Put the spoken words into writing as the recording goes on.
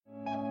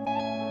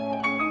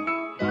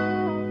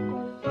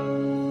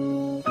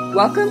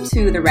Welcome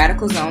to the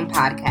Radical Zone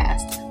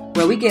podcast,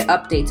 where we get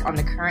updates on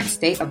the current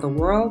state of the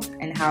world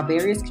and how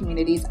various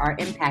communities are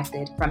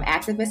impacted from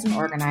activists and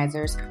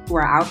organizers who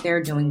are out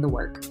there doing the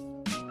work.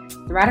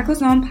 The Radical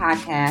Zone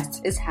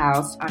podcast is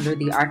housed under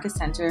the Arcus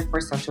Center for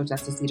Social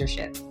Justice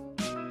Leadership.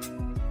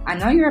 I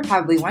know you're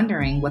probably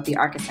wondering what the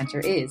Arcus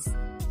Center is.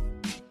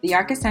 The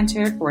Arcus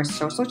Center for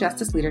Social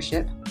Justice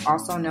Leadership,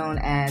 also known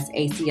as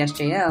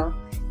ACSJL,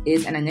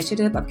 is an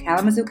initiative of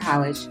Kalamazoo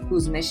College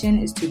whose mission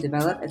is to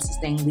develop and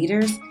sustain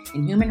leaders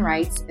in human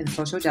rights and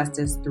social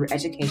justice through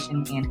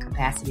education and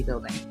capacity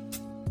building.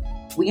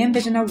 We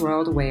envision a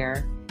world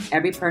where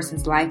every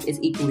person's life is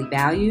equally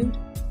valued,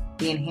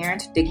 the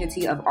inherent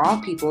dignity of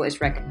all people is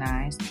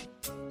recognized,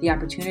 the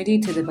opportunity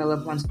to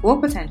develop one's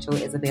full potential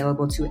is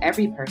available to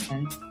every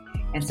person,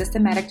 and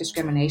systematic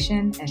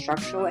discrimination and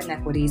structural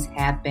inequities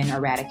have been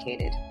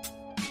eradicated.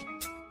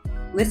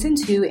 Listen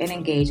to and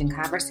engage in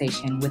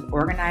conversation with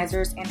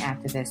organizers and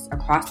activists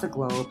across the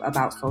globe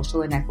about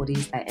social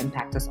inequities that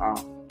impact us all.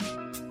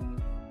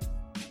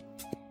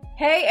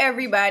 Hey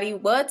everybody,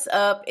 what's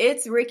up?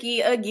 It's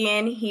Ricky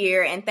again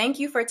here, and thank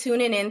you for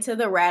tuning in to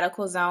the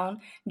Radical Zone.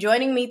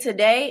 Joining me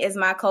today is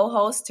my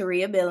co-host,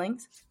 Taria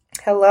Billings.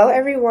 Hello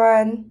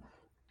everyone.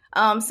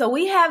 So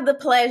we have the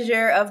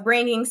pleasure of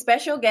bringing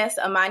special guest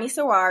Amani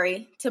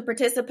Sawari to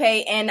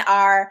participate in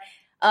our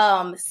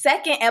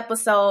second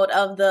episode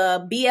of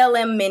the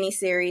BLM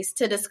miniseries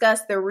to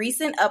discuss the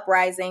recent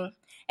uprising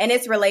and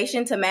its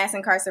relation to mass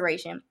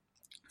incarceration.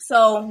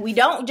 So we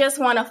don't just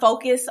want to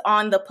focus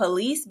on the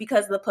police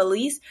because the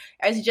police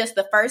is just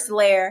the first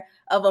layer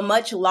of a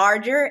much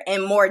larger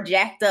and more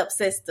jacked up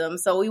system.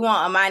 So we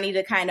want Amani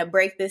to kind of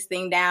break this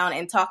thing down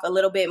and talk a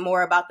little bit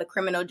more about the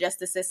criminal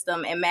justice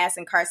system and mass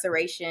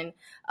incarceration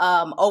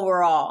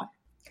overall.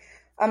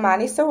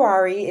 Amani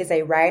Sawari is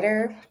a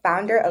writer,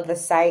 founder of the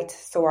site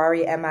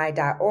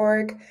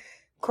sawarimi.org,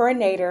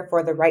 coordinator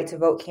for the Right to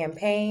Vote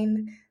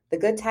campaign, the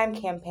Good Time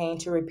campaign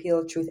to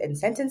repeal truth in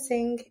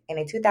sentencing, and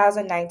a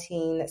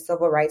 2019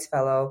 Civil Rights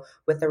Fellow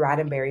with the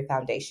Roddenberry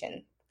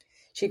Foundation.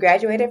 She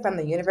graduated from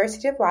the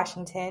University of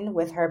Washington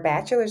with her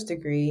bachelor's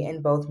degree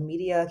in both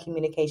media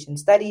communication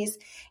studies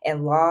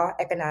and law,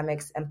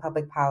 economics, and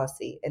public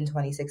policy in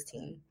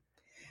 2016.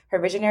 Her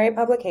visionary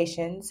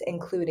publications,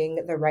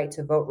 including the Right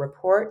to Vote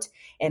Report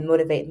and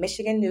Motivate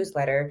Michigan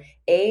newsletter,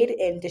 aid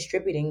in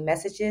distributing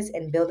messages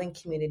and building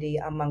community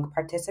among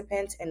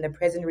participants in the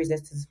prison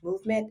resistance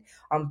movement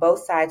on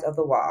both sides of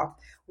the wall.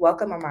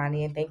 Welcome,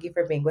 Amani, and thank you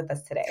for being with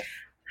us today.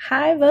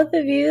 Hi, both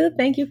of you.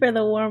 Thank you for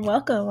the warm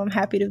welcome. I'm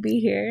happy to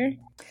be here.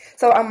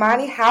 So,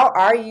 Amani, how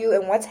are you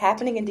and what's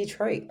happening in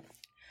Detroit?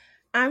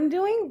 I'm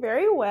doing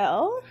very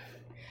well.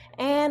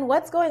 And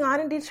what's going on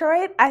in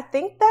Detroit? I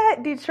think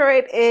that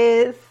Detroit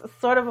is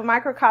sort of a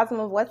microcosm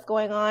of what's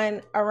going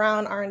on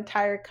around our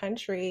entire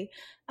country.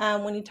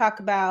 When you talk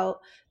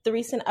about the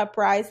recent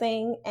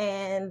uprising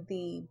and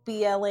the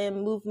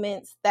BLM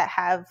movements that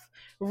have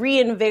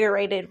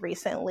reinvigorated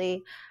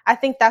recently, I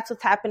think that's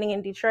what's happening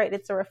in Detroit.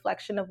 It's a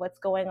reflection of what's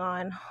going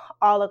on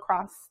all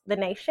across the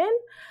nation.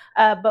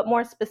 But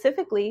more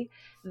specifically,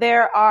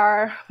 there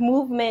are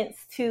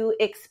movements to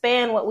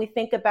expand what we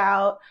think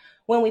about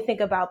when we think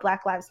about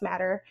Black Lives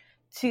Matter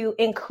to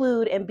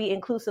include and be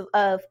inclusive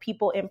of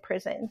people in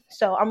prison.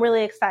 So I'm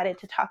really excited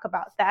to talk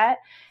about that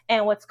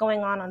and what's going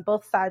on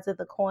both sides of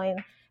the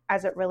coin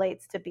as it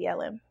relates to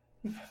BLM.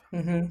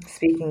 Mm-hmm.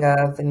 Speaking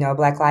of,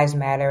 Black Lives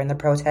Matter and the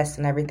protests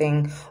and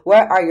everything,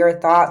 what are your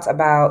thoughts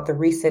about the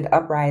recent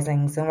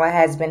uprisings and what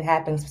has been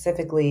happening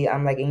specifically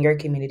in your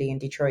community in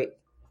Detroit?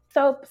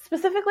 So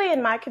specifically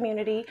in my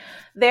community,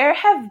 there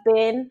have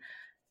been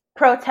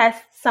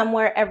protests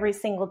somewhere every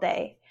single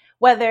day.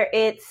 Whether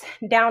it's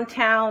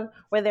downtown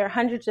where there are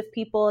hundreds of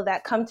people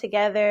that come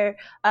together,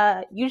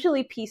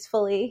 usually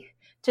peacefully,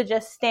 to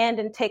just stand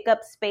and take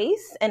up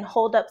space and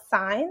hold up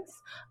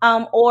signs,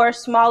 or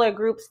smaller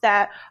groups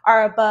that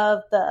are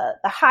above the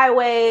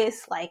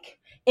highways like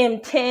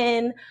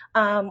M10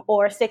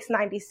 or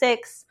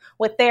 696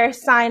 with their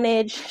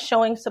signage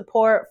showing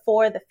support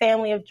for the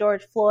family of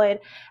George Floyd,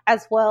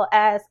 as well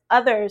as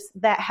others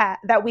that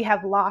we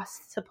have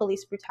lost to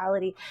police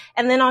brutality.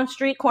 And then on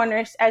street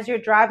corners, as you're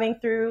driving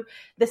through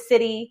the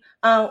city,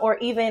 or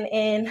even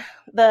in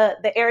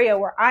the area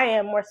where I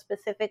am, more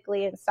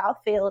specifically in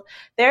Southfield,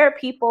 there are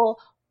people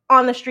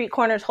on the street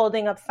corners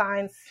holding up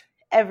signs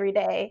every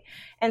day.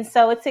 And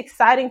so it's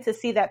exciting to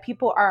see that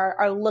people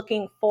are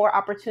looking for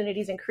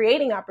opportunities and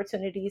creating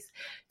opportunities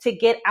to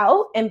get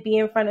out and be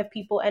in front of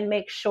people and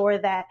make sure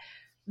that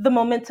the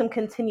momentum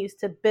continues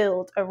to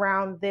build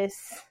around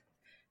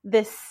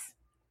this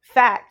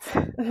fact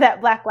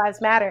that Black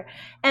Lives Matter.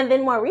 And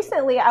then more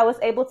recently, I was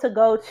able to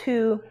go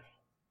to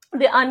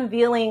the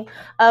unveiling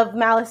of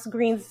Malice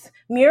Green's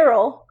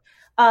mural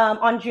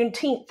on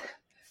Juneteenth.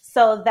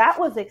 So that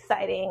was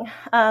exciting.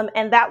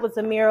 And that was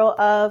a mural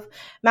of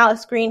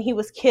Malice Green. He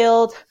was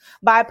killed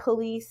by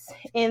police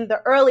in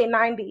the early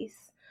 90s.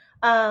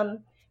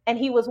 And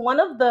he was one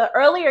of the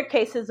earlier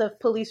cases of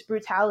police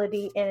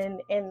brutality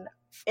in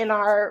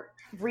our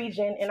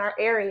region, in our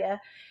area.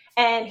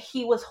 And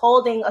he was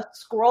holding a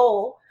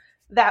scroll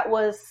that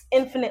was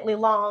infinitely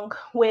long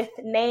with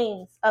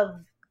names of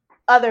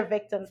other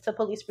victims to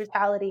police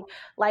brutality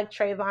like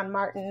Trayvon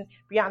Martin,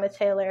 Breonna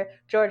Taylor,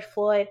 George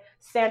Floyd,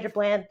 Sandra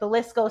Bland. The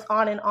list goes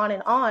on and on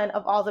and on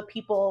of all the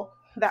people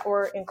that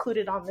were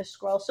included on this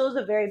scroll. So it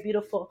was a very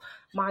beautiful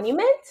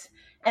monument,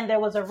 and there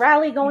was a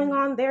rally going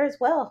on there as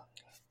well.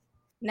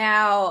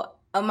 Now,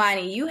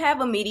 Amani, you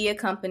have a media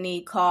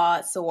company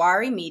called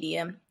Sawari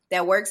Media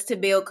that works to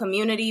build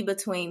community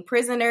between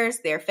prisoners,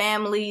 their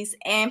families,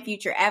 and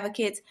future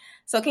advocates.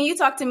 So can you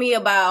talk to me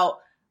about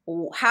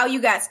how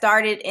you got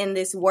started in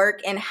this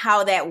work and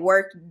how that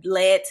work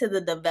led to the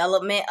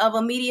development of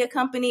a media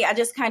company? I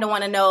just kind of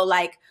want to know,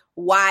 like,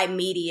 why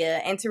media?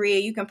 And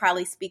Taria, you can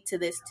probably speak to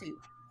this too.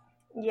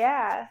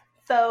 Yeah.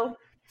 So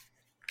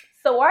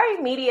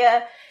Sawari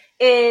Media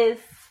is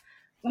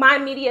my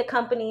media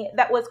company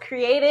that was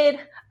created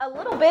a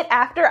little bit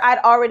after I'd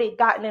already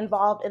gotten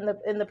involved in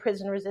the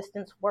prison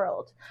resistance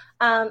world.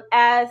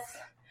 As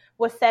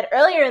was said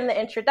earlier in the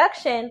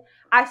introduction,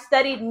 I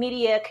studied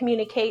media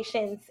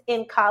communications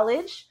in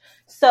college.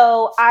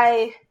 So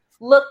I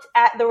looked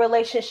at the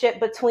relationship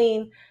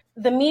between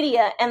the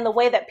media and the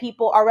way that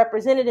people are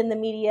represented in the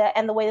media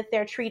and the way that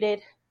they're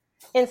treated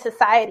in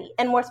society,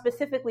 and more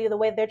specifically, the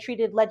way they're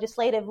treated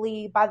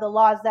legislatively by the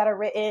laws that are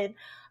written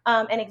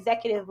and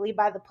executively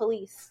by the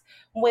police,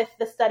 with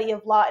the study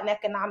of law and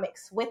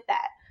economics with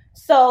that.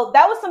 So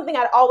that was something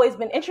I'd always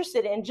been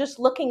interested in, just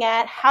looking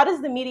at how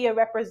does the media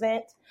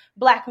represent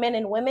Black men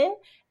and women,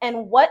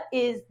 and what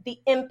is the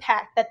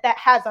impact that that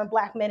has on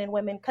Black men and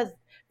women, because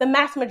the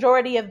mass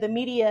majority of the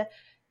media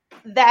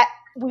that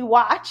we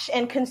watch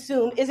and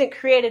consume isn't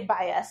created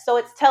by us. So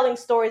it's telling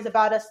stories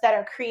about us that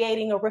are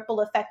creating a ripple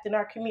effect in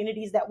our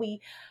communities that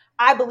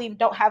I believe,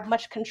 don't have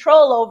much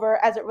control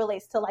over as it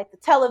relates to like the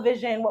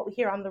television, what we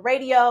hear on the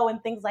radio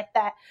and things like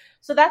that.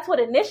 So that's what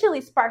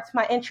initially sparked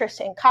my interest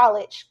in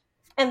college.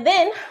 And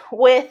then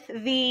with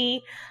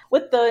the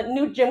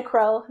new Jim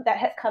Crow that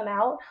had come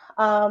out,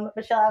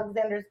 Michelle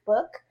Alexander's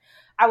book,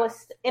 I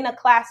was in a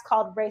class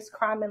called Race,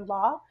 Crime, and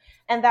Law,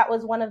 and that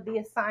was one of the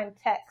assigned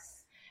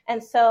texts.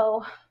 And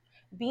so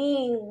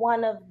being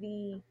one of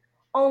the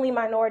only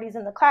minorities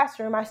in the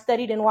classroom, I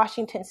studied in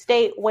Washington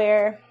State,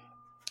 where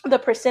the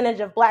percentage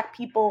of Black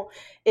people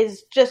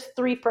is just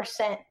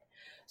 3%.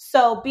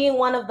 So being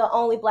one of the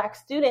only Black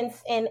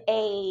students in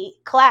a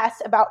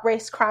class about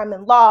race, crime,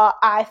 and law,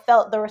 I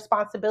felt the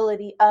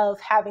responsibility of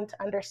having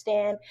to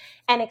understand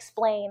and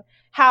explain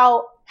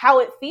how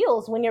it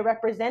feels when you're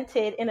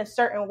represented in a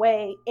certain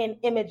way in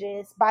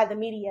images by the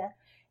media.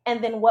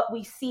 And then what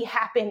we see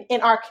happen in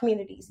our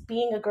communities,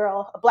 being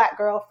a Black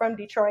girl from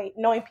Detroit,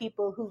 knowing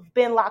people who've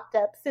been locked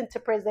up, sent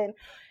to prison,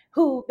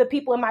 who the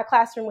people in my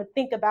classroom would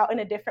think about in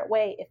a different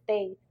way if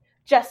they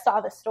just saw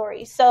the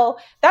story. So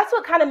that's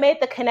what kind of made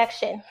the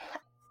connection.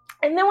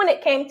 And then when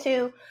it came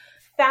to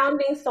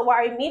founding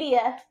Sawari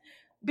Media,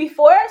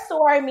 before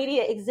Sawari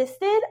Media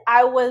existed,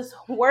 I was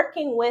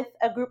working with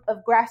a group of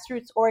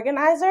grassroots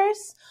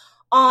organizers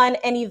on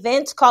an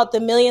event called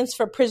the Millions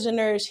for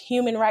Prisoners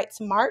Human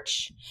Rights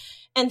March.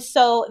 And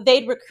so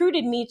they'd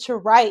recruited me to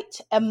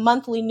write a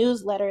monthly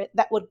newsletter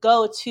that would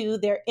go to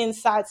their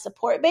inside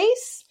support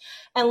base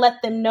and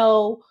let them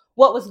know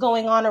what was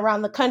going on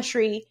around the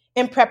country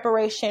in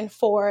preparation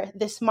for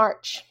this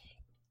march.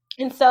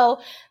 And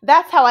so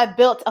that's how I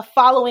built a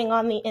following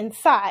on the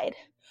inside.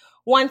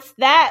 Once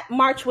that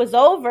march was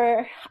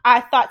over,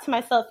 I thought to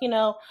myself,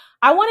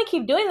 I want to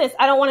keep doing this.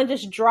 I don't want to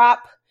just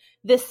drop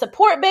this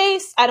support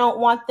base. I don't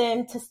want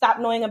them to stop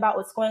knowing about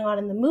what's going on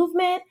in the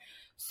movement.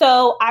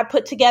 So I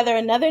put together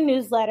another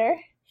newsletter.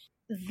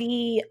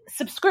 The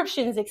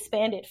subscriptions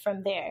expanded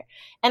from there.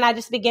 And I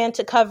just began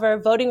to cover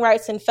voting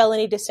rights and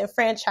felony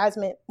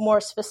disenfranchisement more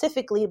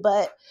specifically,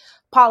 but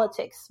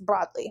politics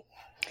broadly.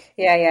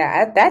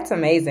 Yeah, that's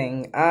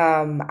amazing.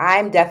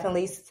 I'm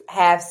definitely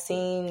have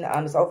seen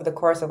just over the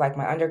course of like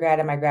my undergrad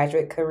and my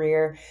graduate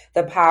career,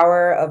 the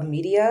power of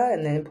media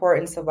and the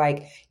importance of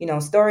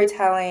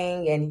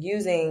storytelling and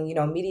using,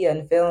 media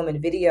and film and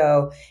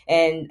video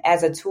and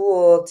as a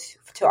tool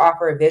to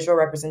offer a visual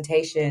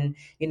representation,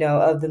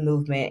 of the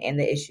movement and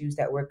the issues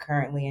that we're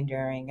currently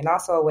enduring, and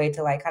also a way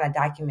to like kind of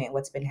document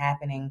what's been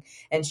happening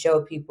and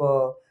show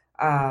people,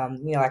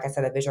 like I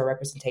said, a visual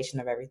representation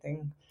of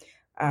everything.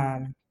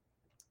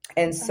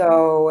 And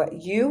so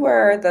you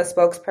were the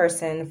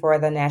spokesperson for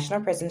the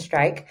National Prison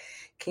Strike.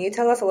 Can you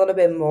tell us a little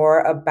bit more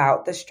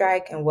about the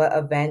strike and what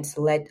events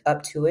led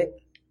up to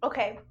it?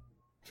 Okay.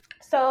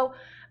 So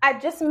I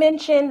just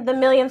mentioned the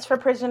Millions for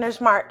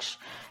Prisoners March.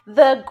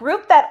 The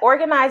group that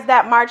organized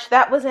that march,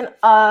 that was in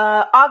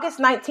August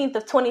 19th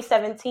of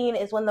 2017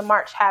 is when the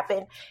march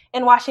happened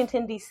in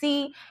Washington,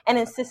 D.C. and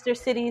in sister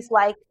cities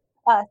like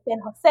San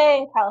Jose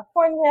in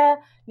California,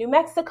 New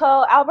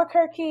Mexico,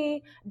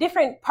 Albuquerque.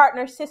 Different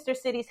partner sister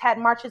cities had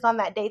marches on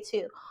that day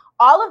too.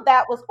 All of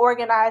that was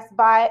organized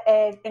by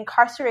an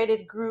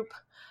incarcerated group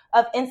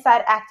of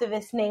inside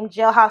activists named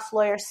Jailhouse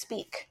Lawyers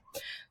Speak.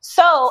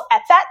 So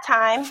at that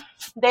time,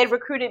 they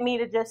recruited me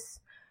to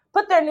just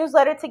put their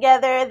newsletter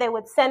together. They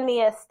would send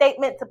me a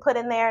statement to put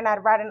in there and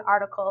I'd write an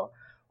article.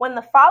 When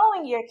the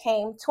following year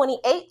came,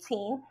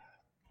 2018,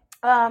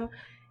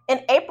 in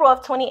April of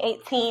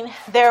 2018,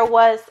 there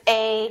was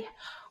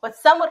what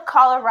some would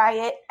call a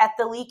riot at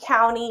the Lee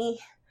County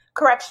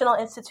Correctional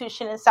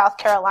Institution in South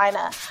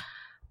Carolina.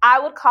 I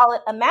would call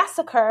it a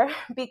massacre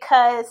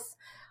because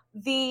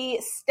the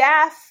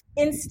staff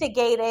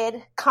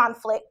instigated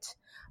conflict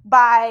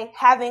by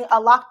having a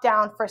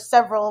lockdown for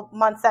several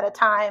months at a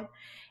time.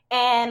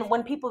 And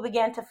when people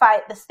began to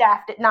fight, the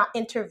staff did not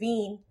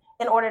intervene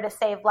in order to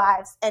save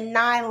lives. And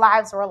 9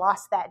 lives were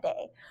lost that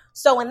day.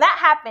 So when that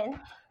happened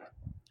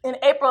in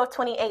April of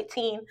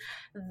 2018,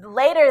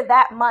 later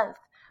that month,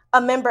 a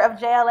member of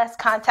JLS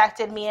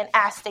contacted me and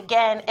asked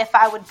again if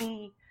I would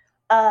be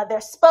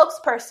their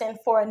spokesperson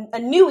for a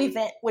new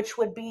event, which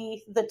would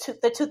be the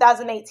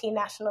 2018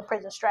 National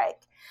Prison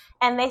Strike.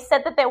 And they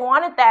said that they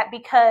wanted that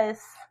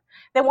because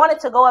they wanted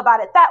to go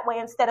about it that way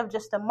instead of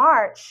just a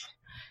march,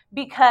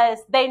 because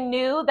they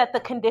knew that the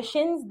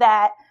conditions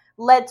that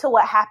led to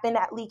what happened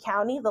at Lee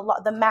County,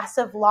 the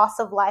massive loss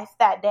of life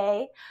that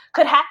day,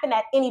 could happen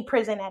at any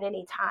prison at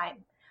any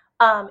time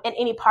in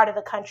any part of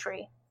the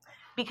country,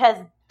 because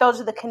those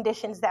are the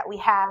conditions that we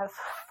have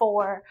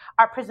for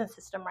our prison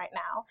system right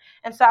now.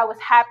 And so I was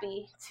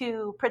happy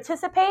to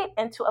participate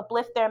and to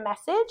uplift their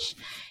message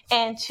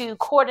and to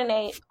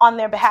coordinate on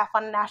their behalf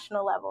on a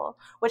national level,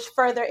 which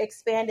further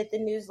expanded the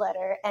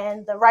newsletter,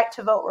 and the Right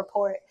to Vote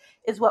report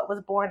is what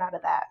was born out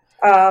of that.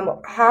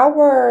 How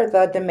were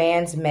the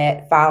demands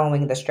met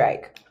following the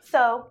strike?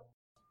 So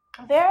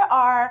there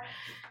are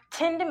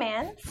 10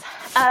 demands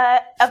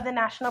of the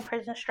National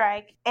Prison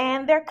Strike,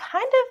 and they're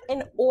kind of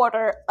in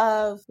order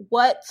of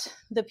what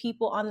the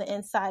people on the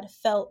inside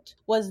felt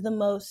was the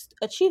most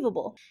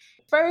achievable.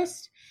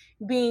 First,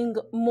 being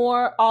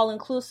more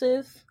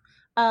all-inclusive,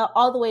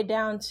 all the way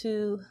down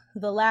to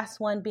the last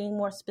one being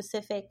more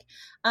specific.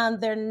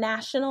 They're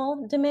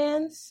national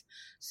demands.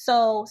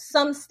 So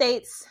some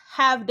states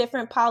have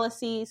different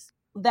policies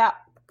that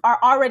are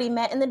already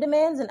met in the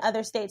demands and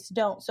other states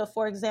don't. So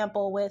for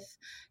example, with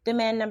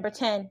demand number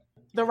 10,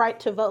 the right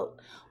to vote,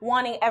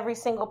 wanting every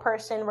single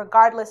person,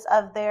 regardless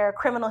of their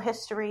criminal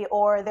history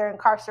or their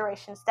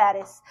incarceration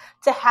status,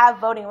 to have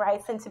voting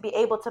rights and to be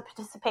able to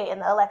participate in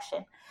the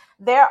election.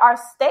 There are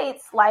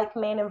states like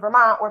Maine and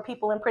Vermont where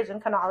people in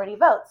prison can already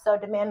vote. So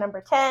demand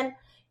number 10,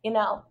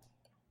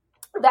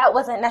 that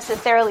wasn't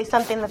necessarily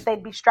something that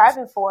they'd be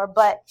striving for,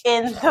 but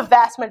in the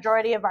vast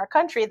majority of our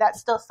country, that's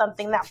still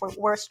something that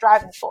we're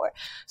striving for.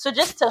 So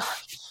just to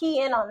key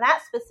in on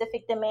that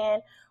specific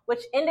demand,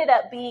 which ended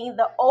up being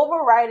the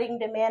overriding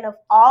demand of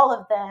all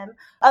of them.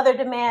 Other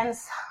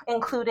demands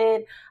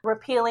included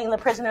repealing the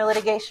Prisoner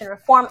Litigation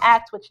Reform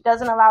Act, which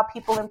doesn't allow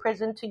people in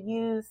prison to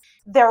use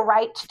their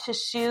right to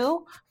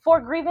sue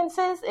for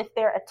grievances. If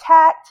they're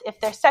attacked, if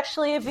they're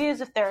sexually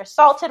abused, if they're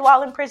assaulted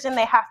while in prison,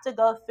 they have to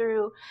go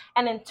through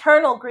an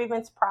internal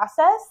grievance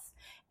process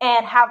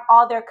and have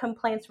all their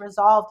complaints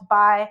resolved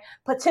by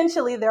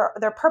potentially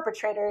their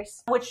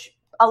perpetrators, which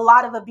a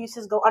lot of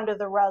abuses go under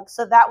the rug.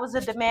 So that was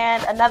a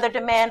demand. Another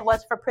demand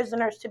was for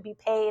prisoners to be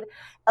paid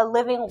a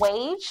living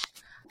wage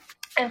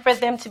and for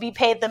them to be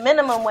paid the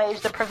minimum wage,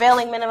 the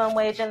prevailing minimum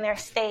wage in their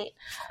state,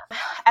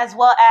 as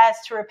well as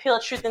to repeal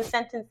truth in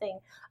sentencing,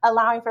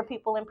 allowing for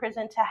people in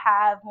prison to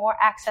have more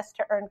access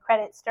to earn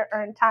credits, to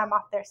earn time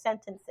off their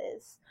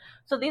sentences.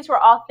 So these were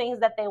all things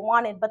that they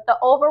wanted. But the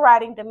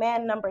overriding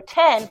demand number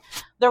 10,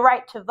 the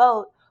right to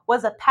vote,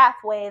 was a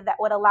pathway that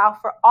would allow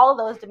for all of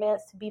those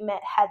demands to be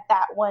met had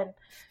that one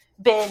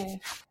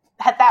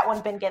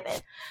been given.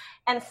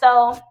 And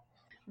so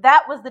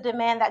that was the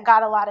demand that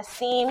got a lot of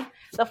steam.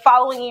 The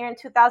following year in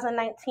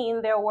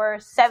 2019, there were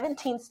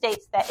 17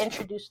 states that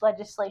introduced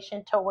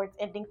legislation towards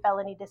ending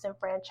felony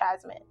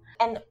disenfranchisement.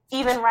 And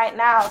even right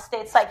now,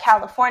 states like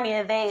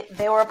California,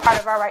 they were a part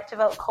of our Right to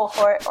Vote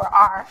cohort, or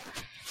are.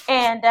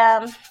 And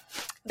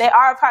they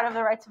are a part of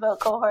the Right to Vote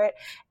cohort,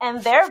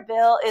 and their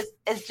bill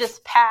is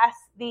just passed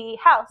the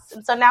House.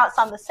 And so now it's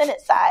on the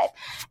Senate side.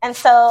 And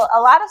so a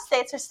lot of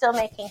states are still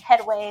making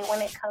headway when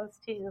it comes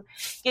to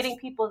getting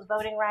people's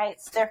voting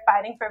rights. They're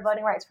fighting for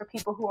voting rights for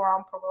people who are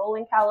on parole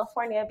in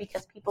California,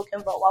 because people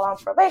can vote while on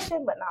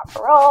probation, but not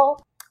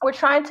parole. We're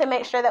trying to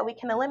make sure that we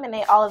can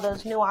eliminate all of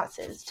those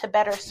nuances to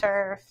better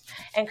serve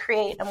and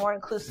create a more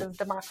inclusive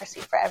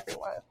democracy for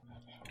everyone.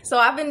 So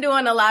I've been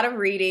doing a lot of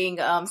reading,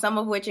 some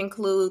of which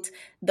includes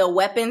The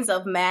Weapons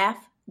of Mass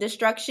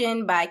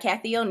Destruction by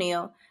Cathy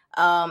O'Neil,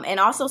 and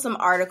also some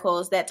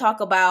articles that talk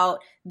about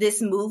this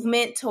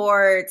movement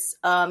towards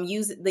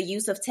the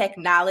use of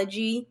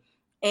technology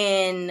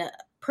in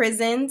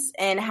prisons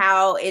and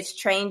how it's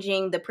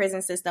changing the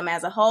prison system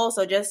as a whole.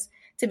 So just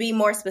to be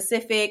more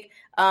specific,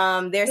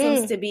 there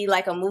seems to be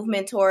like a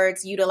movement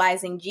towards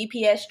utilizing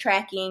GPS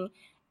tracking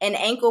and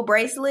ankle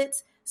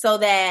bracelets so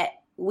that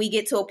we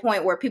get to a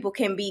point where people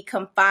can be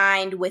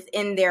confined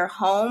within their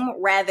home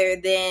rather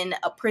than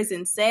a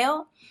prison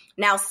cell.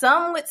 Now,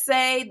 some would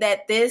say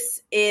that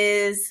this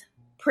is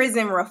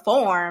prison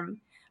reform,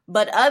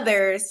 But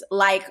others,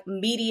 like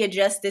Media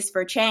Justice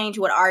for Change,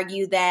 would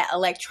argue that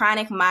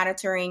electronic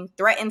monitoring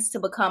threatens to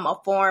become a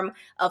form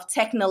of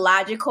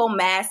technological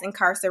mass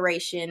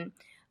incarceration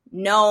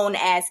known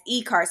as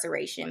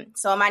e-carceration.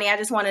 So, Amani, I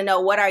just want to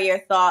know, what are your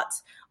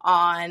thoughts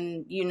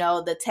on,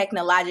 the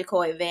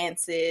technological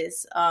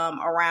advances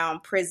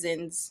around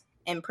prisons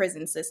and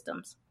prison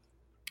systems?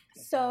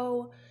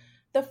 So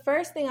the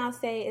first thing I'll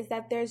say is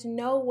that there's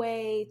no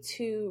way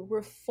to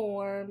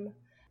reform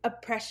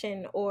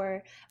oppression,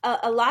 or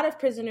a lot of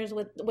prisoners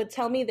would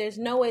tell me there's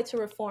no way to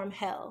reform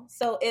hell.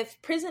 So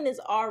if prison is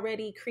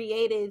already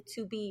created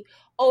to be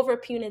over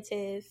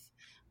punitive,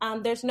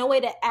 there's no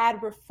way to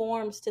add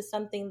reforms to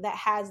something that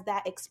has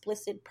that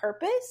explicit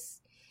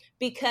purpose,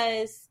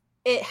 because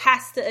it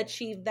has to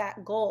achieve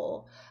that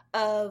goal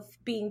of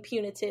being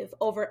punitive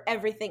over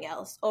everything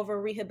else,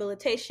 over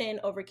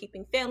rehabilitation, over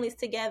keeping families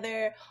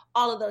together,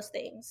 all of those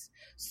things.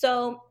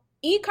 So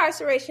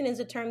e-carceration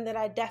is a term that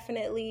I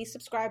definitely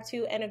subscribe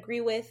to and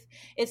agree with.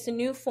 It's a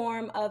new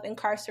form of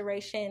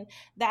incarceration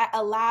that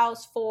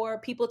allows for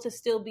people to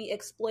still be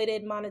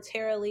exploited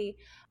monetarily,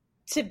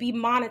 to be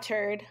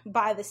monitored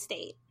by the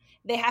state.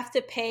 They have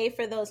to pay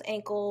for those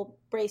ankle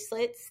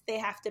bracelets. They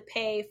have to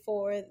pay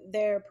for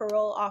their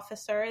parole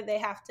officer. They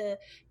have to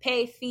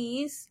pay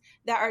fees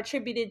that are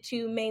attributed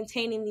to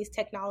maintaining these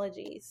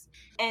technologies.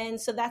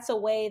 And so that's a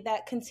way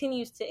that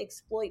continues to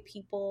exploit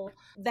people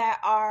that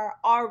are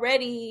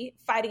already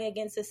fighting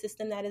against a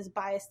system that is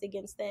biased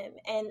against them.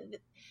 And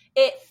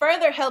it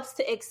further helps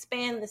to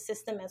expand the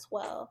system as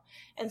well.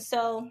 And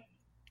so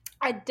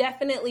I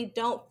definitely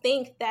don't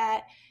think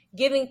that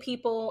giving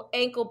people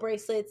ankle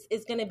bracelets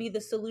is going to be the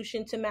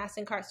solution to mass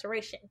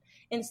incarceration.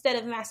 Instead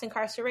of mass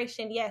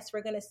incarceration, yes,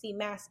 we're going to see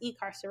mass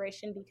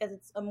e-carceration, because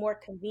it's a more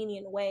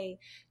convenient way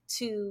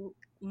to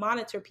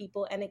monitor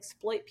people and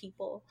exploit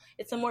people.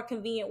 It's a more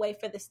convenient way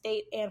for the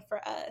state and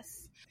for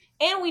us.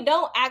 And we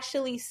don't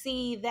actually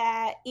see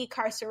that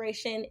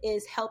e-carceration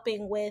is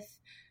helping with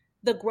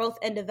the growth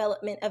and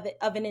development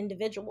of an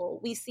individual.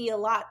 We see a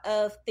lot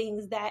of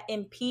things that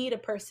impede a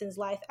person's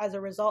life as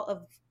a result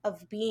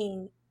of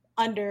being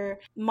under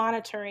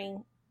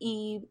monitoring,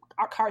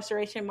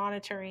 e-carceration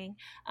monitoring.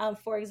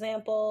 For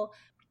example,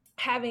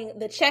 having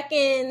the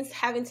check-ins,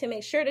 having to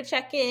make sure to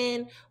check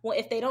in. Well,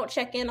 if they don't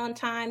check in on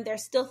time, they're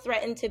still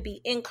threatened to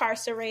be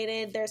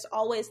incarcerated. There's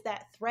always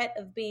that threat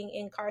of being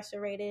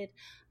incarcerated.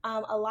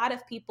 A lot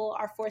of people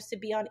are forced to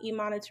be on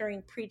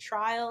e-monitoring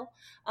pre-trial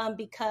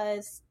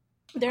because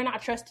they're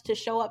not trusted to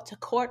show up to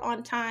court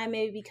on time,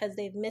 maybe because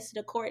they've missed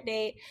a court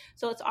date.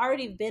 So it's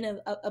already been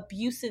an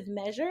abusive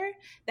measure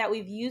that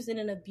we've used in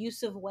an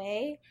abusive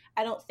way.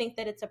 I don't think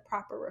that it's a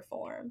proper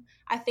reform.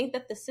 I think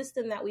that the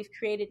system that we've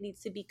created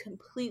needs to be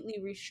completely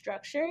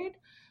restructured.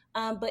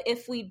 But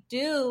if we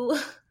do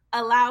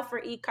allow for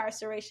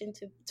e-carceration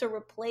to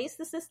replace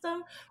the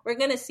system, we're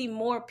going to see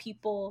more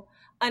people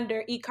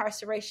under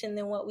e-carceration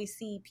than what we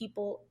see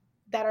people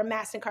that are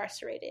mass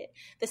incarcerated.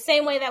 The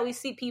same way that we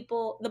see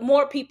the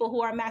more people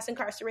who are mass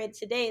incarcerated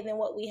today than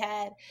what we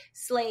had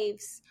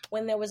slaves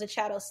when there was a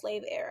chattel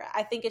slave era.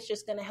 I think it's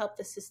just going to help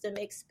the system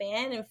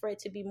expand and for it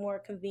to be more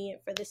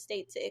convenient for the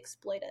state to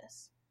exploit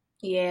us.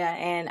 Yeah,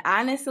 and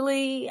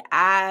honestly,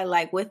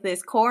 I with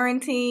this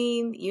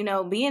quarantine,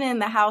 being in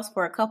the house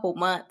for a couple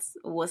months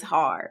was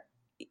hard.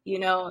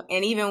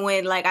 And even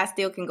when I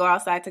still can go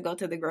outside to go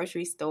to the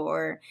grocery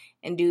store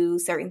and do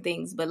certain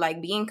things, but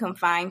being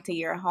confined to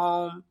your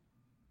home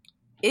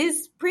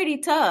is pretty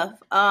tough,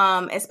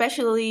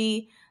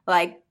 especially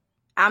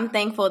I'm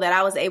thankful that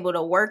I was able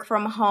to work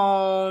from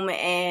home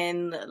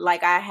and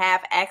I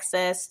have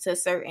access to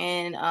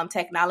certain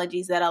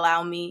technologies that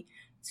allow me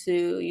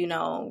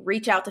to,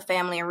 reach out to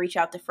family and reach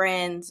out to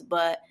friends.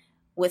 But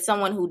with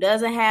someone who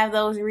doesn't have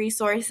those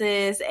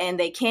resources and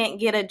they can't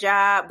get a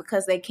job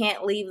because they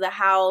can't leave the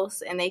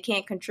house and they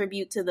can't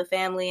contribute to the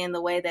family in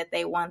the way that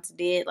they once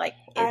did,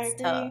 it's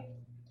tough.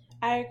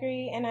 I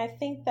agree. And I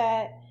think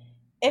that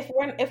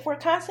if we're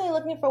constantly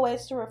looking for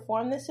ways to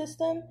reform the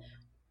system,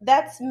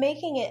 that's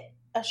making it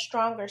a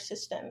stronger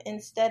system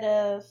instead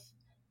of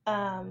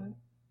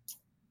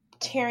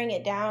tearing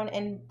it down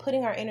and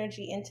putting our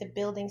energy into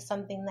building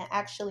something that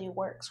actually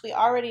works. We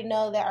already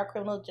know that our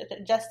criminal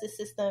justice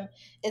system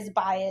is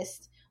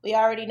biased. We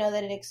already know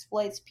that it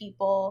exploits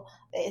people,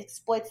 it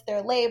exploits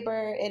their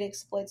labor, it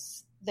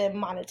exploits them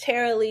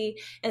monetarily.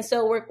 And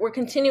so we're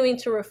continuing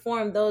to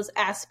reform those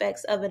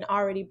aspects of an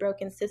already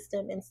broken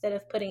system instead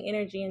of putting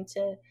energy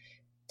into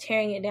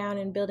tearing it down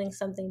and building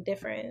something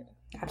different.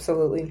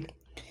 Absolutely.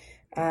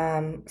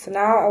 So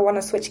now I want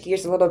to switch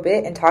gears a little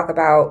bit and talk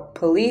about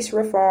police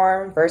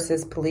reform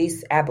versus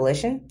police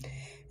abolition.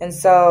 And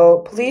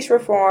so police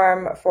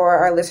reform, for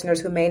our listeners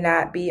who may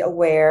not be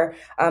aware,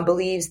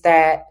 believes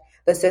that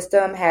the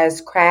system has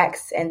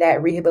cracks and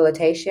that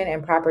rehabilitation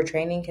and proper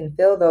training can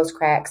fill those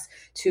cracks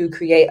to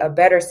create a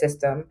better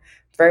system,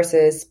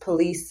 versus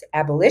police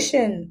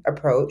abolition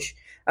approach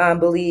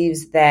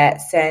believes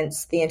that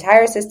since the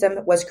entire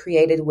system was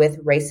created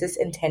with racist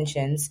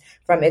intentions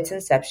from its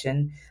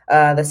inception,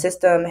 the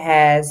system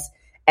has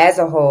as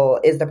a whole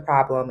is the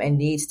problem and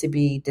needs to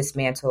be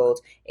dismantled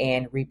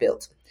and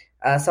rebuilt.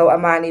 So,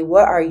 Amani,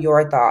 what are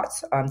your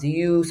thoughts? Do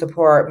you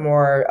support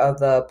more of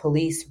the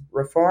police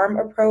reform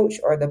approach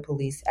or the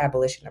police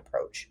abolition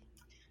approach?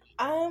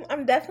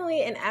 I'm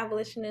definitely an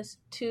abolitionist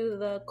to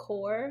the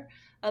core.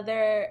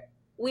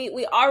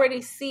 We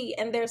already see,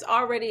 and there's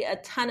already a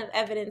ton of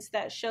evidence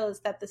that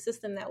shows that the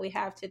system that we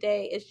have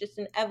today is just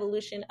an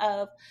evolution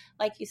of,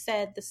 like you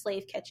said, the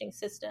slave catching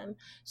system.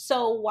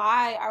 So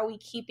why are we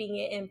keeping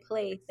it in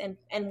place,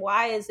 and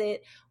why is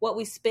it what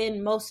we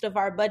spend most of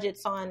our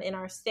budgets on in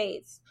our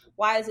states?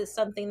 Why is it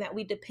something that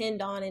we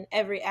depend on in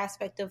every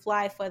aspect of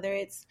life, whether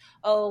it's,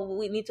 oh,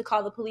 we need to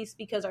call the police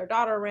because our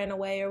daughter ran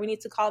away, or we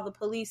need to call the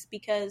police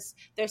because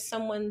there's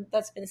someone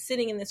that's been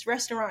sitting in this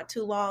restaurant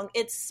too long.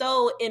 It's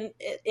so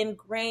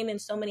ingrained in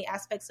so many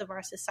aspects of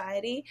our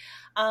society.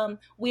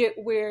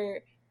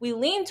 We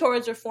lean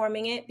towards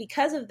reforming it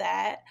because of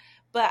that.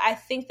 But I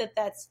think that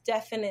that's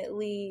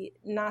definitely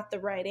not the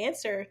right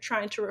answer,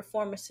 trying to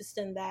reform a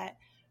system that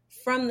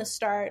from the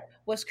start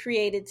was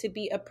created to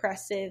be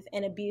oppressive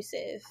and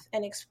abusive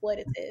and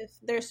exploitative.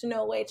 There's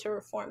no way to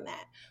reform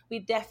that. We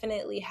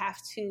definitely have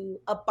to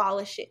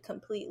abolish it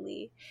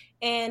completely.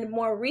 And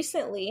more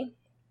recently,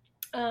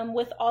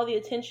 with all the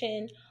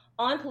attention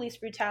on police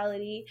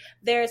brutality,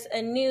 there's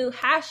a new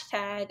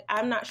hashtag.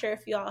 I'm not sure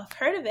if y'all have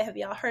heard of it. Have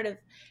y'all heard of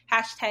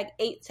hashtag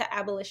 8 to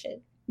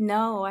abolition?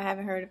 No, I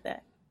haven't heard of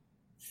that.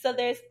 So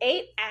there's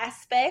 8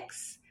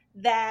 aspects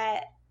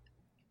that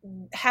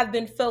have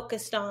been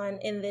focused on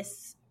in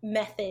this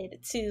method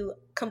to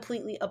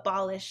completely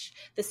abolish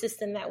the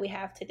system that we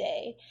have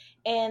today.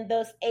 And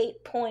those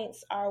 8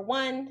 points are: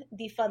 1,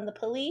 defund the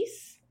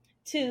police;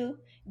 2,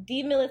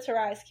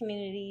 demilitarize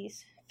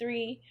communities;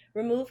 3,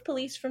 remove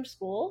police from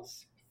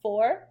schools;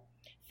 4,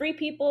 free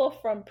people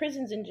from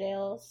prisons and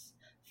jails;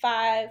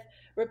 5,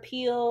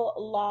 repeal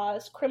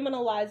laws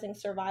criminalizing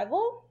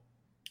survival;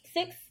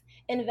 6,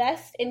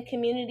 invest in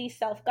community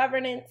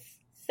self-governance;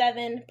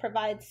 7,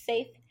 provide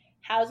safe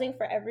housing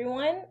for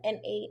everyone; and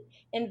 8,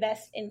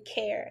 invest in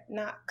care,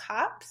 not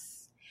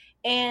cops.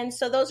 And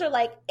so those are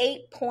like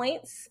 8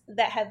 points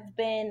that have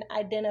been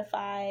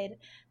identified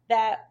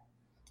that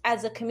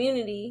as a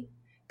community,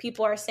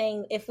 people are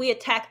saying if we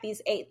attack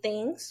these 8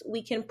 things,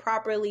 we can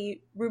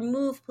properly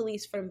remove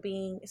police from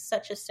being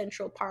such a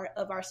central part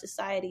of our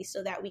society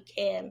so that we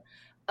can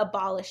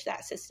abolish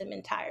that system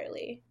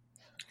entirely.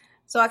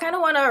 So I kind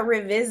of want to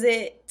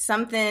revisit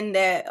something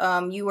that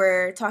you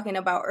were talking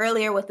about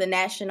earlier with the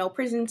National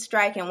Prison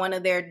Strike and one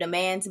of their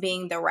demands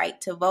being the right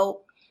to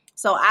vote.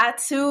 So I,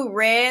 too,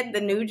 read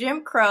The New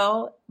Jim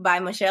Crow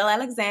by Michelle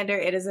Alexander.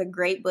 It is a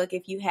great book.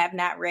 If you have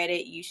not read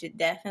it, you should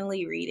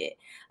definitely read it.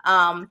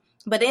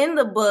 But in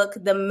the book,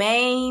 the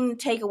main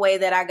takeaway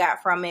that I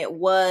got from it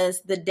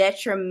was the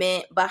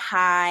detriment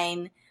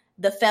behind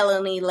the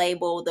felony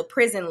label, the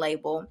prison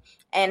label,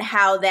 and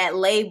how that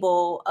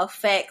label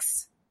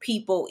affects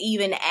people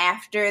even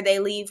after they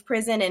leave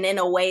prison, and in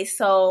a way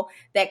so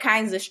that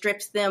kind of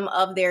strips them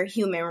of their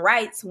human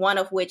rights, one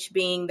of which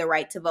being the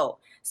right to vote.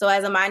 So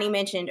as Amani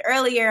mentioned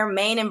earlier,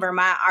 Maine and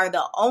Vermont are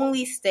the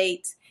only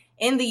states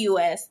in the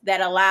U.S. that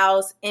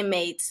allows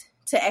inmates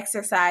to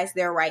exercise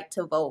their right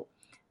to vote.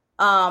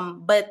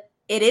 But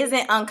it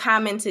isn't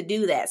uncommon to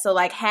do that. So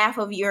like half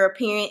of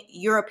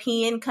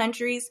European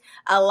countries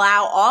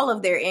allow all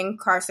of their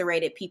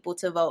incarcerated people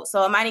to vote.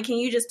 So Amani, can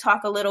you just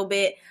talk a little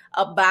bit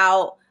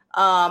about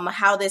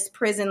how this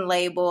prison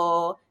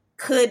label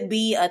could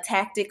be a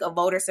tactic of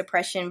voter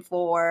suppression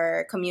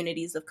for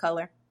communities of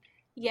color?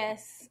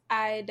 Yes,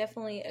 I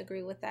definitely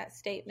agree with that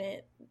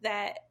statement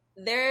that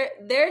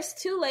there's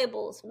 2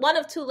 labels, one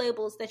of 2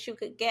 labels that you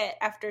could get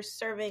after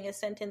serving a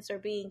sentence or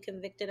being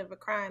convicted of a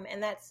crime,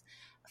 and that's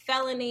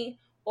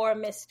felony or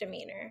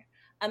misdemeanor.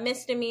 A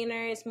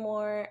misdemeanor is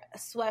more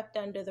swept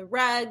under the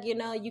rug. You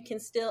know, you can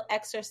still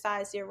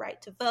exercise your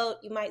right to vote.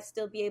 You might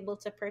still be able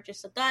to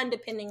purchase a gun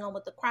depending on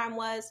what the crime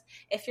was.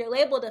 If you're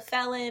labeled a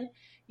felon,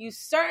 you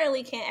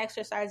certainly can't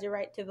exercise your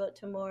right to vote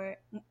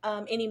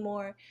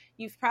anymore.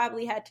 You've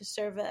probably had to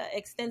serve an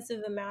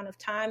extensive amount of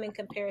time in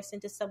comparison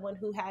to someone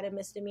who had a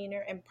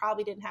misdemeanor and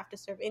probably didn't have to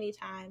serve any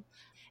time.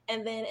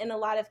 And then in a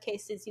lot of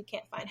cases, you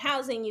can't find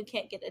housing, you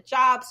can't get a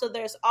job. So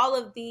there's all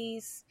of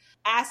these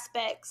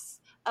aspects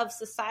of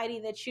society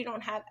that you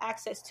don't have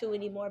access to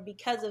anymore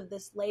because of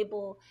this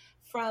label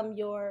from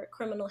your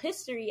criminal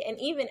history. And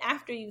even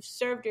after you've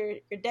served your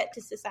debt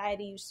to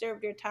society, you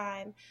served your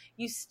time,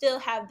 you still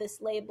have this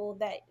label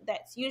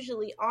that's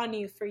usually on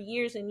you for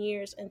years and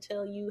years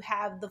until you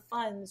have the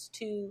funds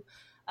to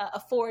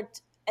afford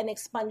an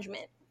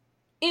expungement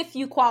if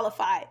you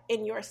qualify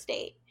in your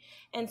state.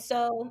 And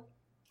so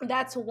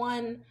that's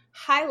one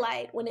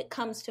highlight when it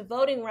comes to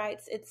voting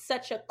rights. It's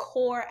such a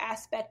core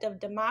aspect of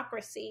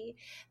democracy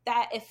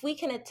that if we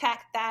can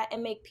attack that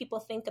and make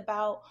people think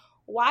about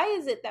why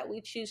is it that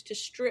we choose to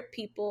strip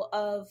people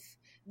of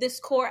this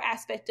core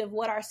aspect of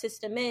what our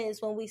system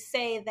is, when we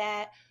say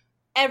that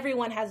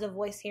everyone has a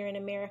voice here in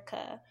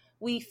America.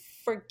 We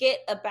forget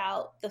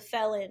about the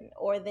felon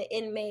or the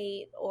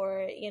inmate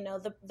or, you know,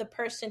 the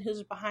person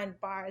who's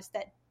behind bars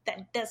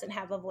that doesn't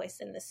have a voice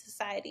in this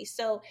society.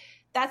 So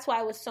that's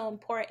why it was so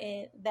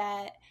important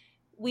that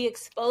we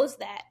expose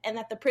that, and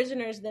that the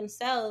prisoners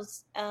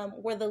themselves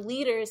were the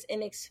leaders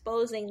in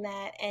exposing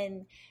that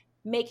and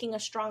making a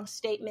strong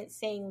statement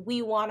saying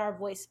we want our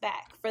voice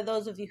back. For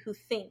those of you who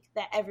think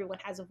that everyone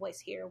has a voice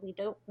here, we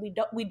don't,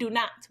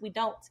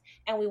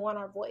 and we want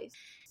our voice,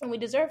 and we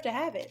deserve to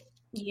have it.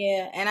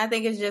 Yeah, and I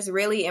think it's just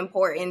really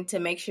important to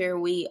make sure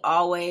we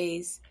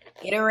always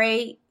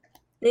iterate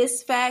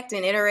this fact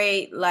and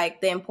iterate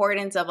like the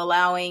importance of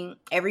allowing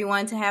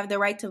everyone to have the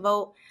right to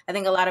vote. I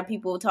think a lot of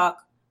people talk,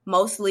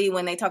 mostly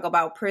when they talk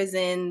about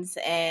prisons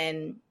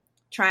and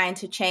trying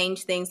to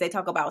change things, they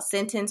talk about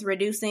sentence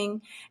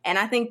reducing. And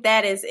I think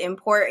that is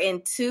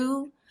important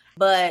too.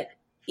 But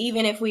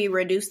even if we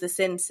reduce the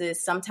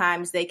sentences,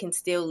 sometimes they can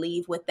still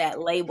leave with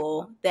that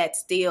label that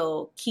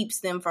still keeps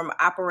them from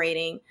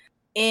operating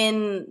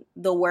in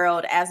the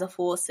world as a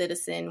full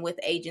citizen with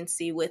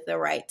agency, with the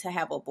right to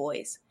have a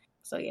voice.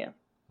 So, yeah.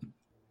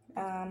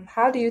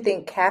 How do you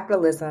think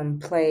capitalism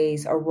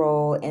plays a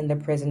role in the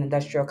prison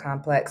industrial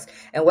complex,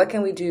 and what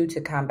can we do to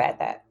combat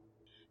that?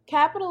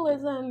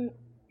 Capitalism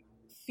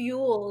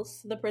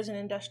fuels the prison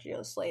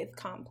industrial slave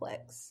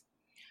complex.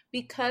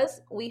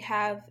 Because we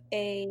have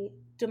a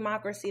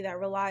democracy that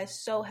relies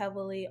so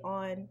heavily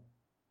on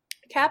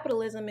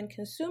capitalism and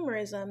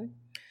consumerism,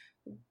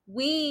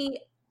 we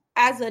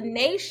as a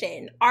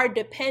nation are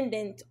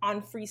dependent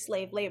on free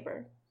slave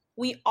labor.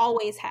 We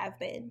always have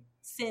been,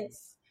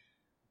 since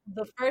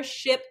the first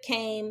ship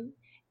came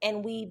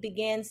and we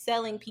began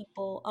selling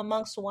people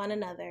amongst one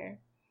another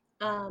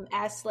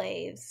as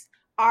slaves.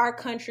 Our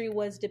country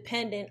was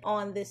dependent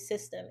on this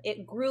system.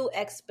 It grew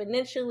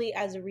exponentially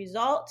as a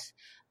result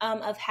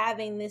of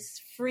having this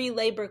free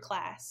labor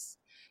class.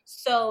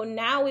 So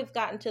now we've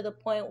gotten to the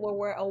point where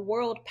we're a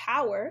world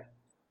power.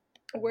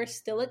 We're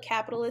still a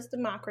capitalist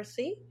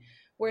democracy.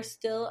 We're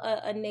still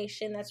a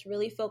nation that's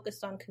really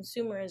focused on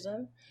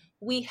consumerism.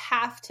 We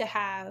have to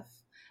have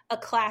a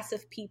class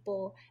of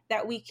people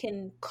that we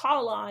can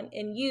call on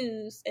and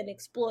use and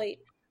exploit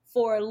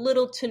for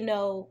little to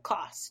no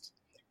cost.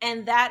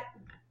 And that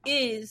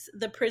is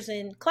the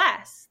prison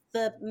class,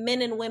 the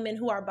men and women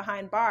who are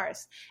behind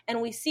bars.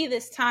 And we see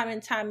this time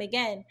and time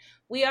again.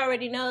 We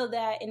already know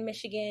that in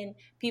Michigan,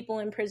 people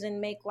in prison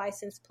make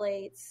license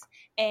plates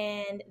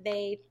and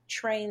they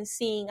train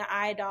seeing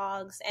eye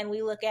dogs. And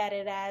we look at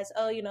it as,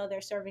 oh, you know,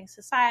 they're serving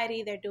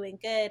society, they're doing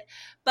good.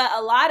 But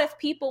a lot of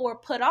people were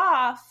put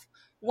off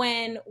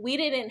when we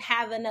didn't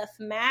have enough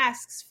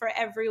masks for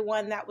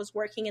everyone that was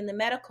working in the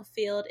medical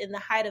field in the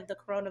height of the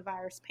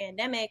coronavirus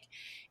pandemic.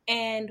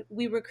 And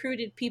we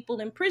recruited people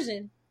in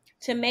prison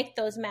to make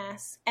those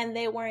masks, and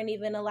they weren't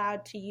even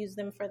allowed to use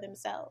them for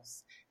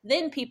themselves.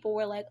 Then people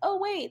were like, oh,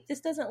 wait,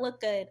 this doesn't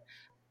look good.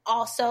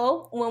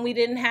 Also, when we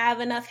didn't have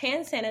enough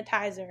hand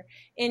sanitizer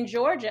in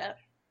Georgia,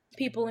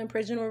 people in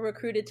prison were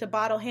recruited to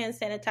bottle hand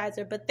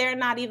sanitizer, but they're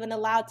not even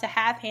allowed to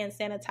have hand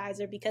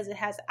sanitizer because it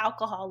has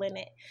alcohol in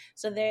it.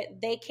 So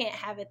they can't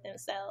have it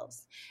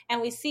themselves.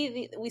 And we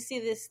see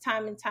this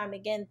time and time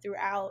again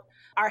throughout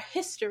our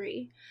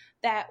history,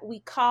 that we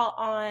call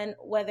on,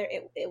 whether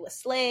it was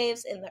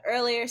slaves in the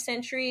earlier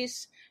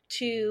centuries,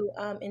 to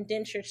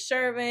indentured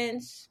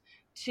servants,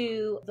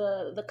 to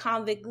the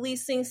convict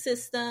leasing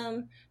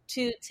system,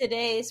 to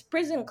today's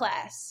prison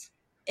class,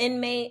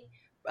 inmate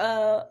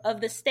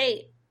of the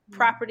state,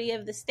 property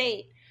of the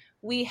state.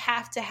 We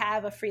have to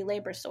have a free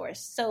labor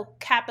source. So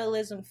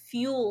capitalism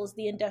fuels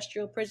the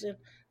industrial prison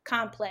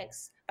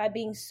complex by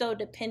being so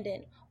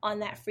dependent on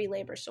that free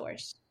labor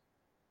source.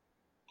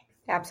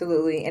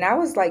 Absolutely. And I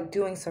was like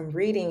doing some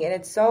reading, and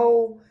it's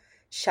so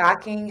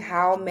shocking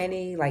how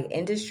many like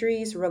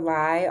industries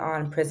rely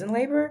on prison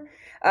labor.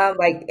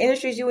 Like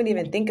industries you wouldn't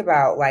even think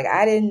about. Like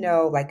I didn't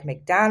know, like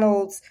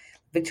McDonald's,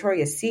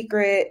 Victoria's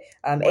Secret,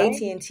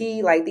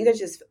 AT&T, like these are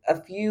just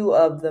a few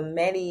of the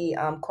many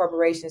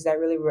corporations that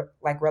really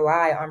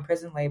rely on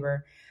prison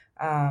labor,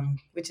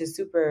 which is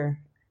super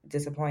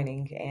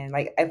disappointing. And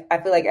like I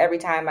feel like every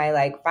time I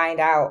like find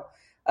out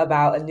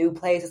about a new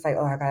place, it's like,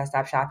 oh, I gotta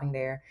stop shopping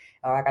there.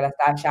 Oh, I gotta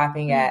stop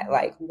shopping at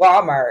like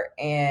Walmart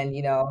and,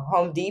 you know,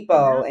 Home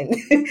Depot. And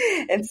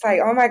it's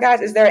like, oh my gosh,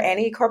 is there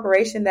any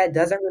corporation that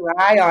doesn't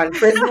rely on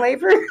prison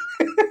labor?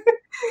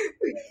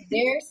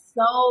 There's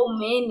so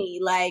many,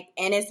 like,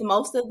 and it's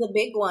most of the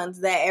big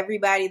ones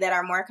that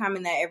are more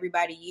common that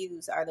everybody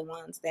use are the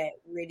ones that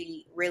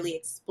really, really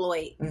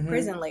exploit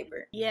prison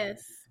labor.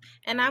 Yes.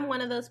 And I'm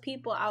one of those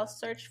people, I'll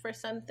search for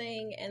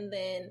something, and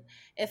then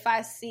if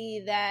I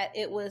see that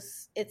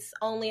it's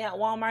only at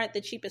Walmart,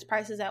 the cheapest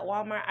prices at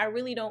Walmart, I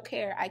really don't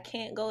care. I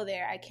can't go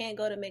there. I can't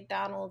go to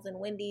McDonald's and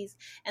Wendy's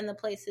and the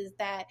places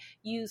that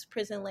use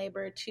prison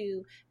labor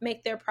to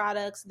make their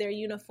products, their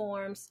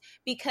uniforms,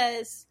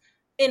 because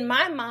in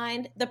my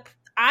mind,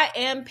 I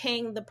am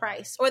paying the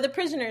price, or the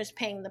prisoner is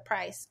paying the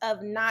price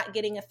of not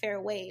getting a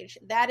fair wage.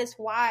 That is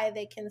why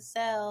they can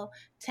sell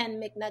 10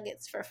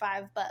 McNuggets for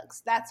 $5.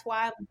 That's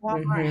why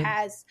Walmart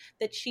has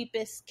the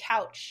cheapest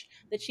couch,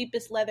 the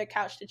cheapest leather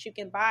couch that you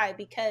can buy,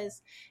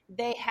 because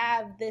they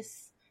have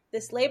this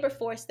labor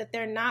force that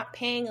they're not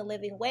paying a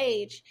living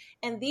wage.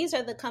 And these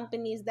are the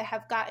companies that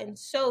have gotten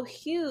so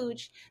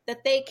huge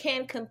that they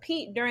can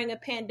compete during a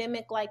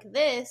pandemic like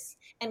this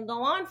and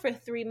go on for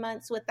 3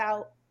 months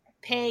without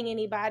paying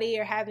anybody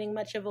or having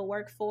much of a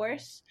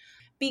workforce,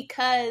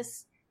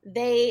 because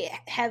they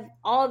have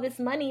all this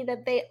money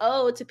that they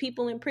owe to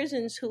people in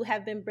prisons who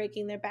have been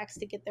breaking their backs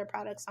to get their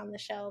products on the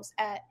shelves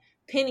at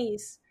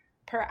pennies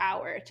per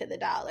hour to the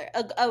dollar.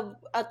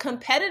 A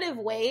competitive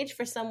wage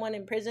for someone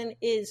in prison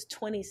is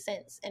 20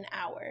 cents an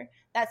hour.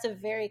 That's a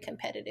very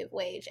competitive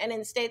wage. And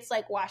in states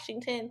like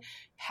Washington,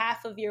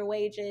 half of your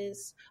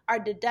wages are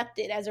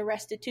deducted as a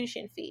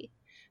restitution fee.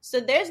 So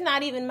there's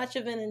not even much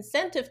of an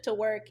incentive to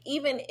work,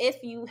 even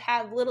if you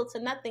have little to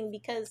nothing,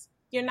 because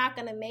you're not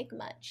going to make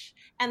much.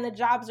 And the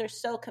jobs are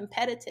so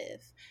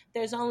competitive.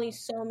 There's only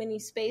so many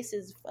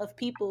spaces of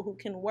people who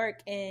can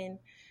work in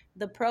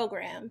the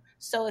program.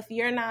 So if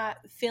you're not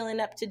feeling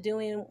up to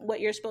doing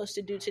what you're supposed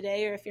to do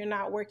today, or if you're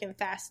not working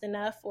fast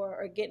enough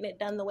or getting it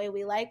done the way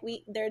we like,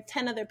 there are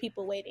 10 other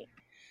people waiting.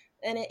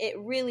 And it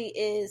really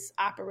is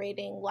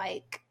operating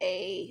like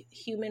a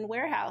human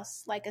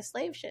warehouse, like a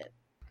slave ship.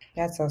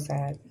 That's so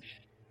sad.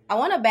 I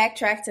want to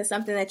backtrack to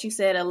something that you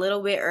said a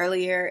little bit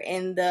earlier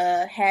in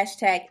the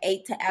hashtag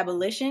 8 to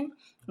Abolition,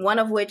 one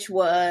of which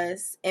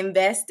was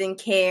invest in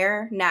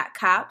care, not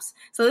cops.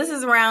 So this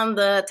is around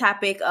the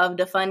topic of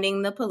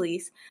defunding the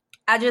police.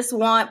 I just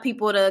want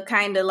people to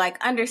kind of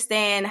like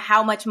understand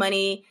how much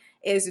money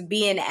is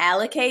being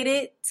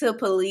allocated to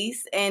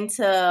police and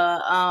to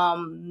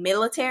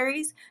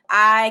militaries.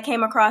 I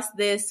came across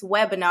this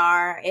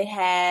webinar.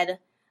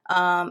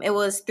 It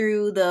was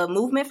through the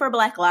Movement for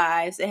Black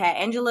Lives. It had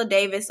Angela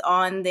Davis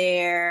on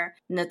there,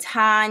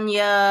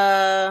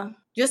 Natanya,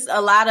 just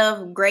a lot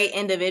of great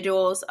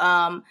individuals.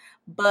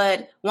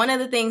 But one of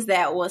the things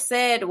that was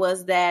said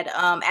was that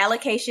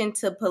allocation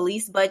to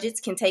police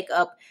budgets can take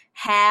up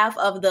half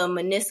of the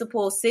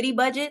municipal city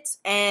budgets,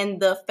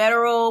 and the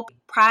federal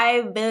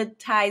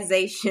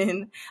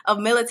privatization of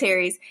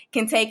militaries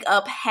can take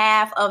up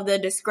half of the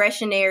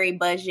discretionary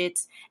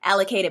budgets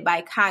allocated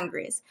by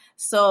Congress.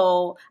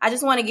 So I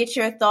just want to get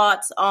your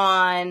thoughts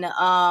on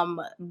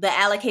the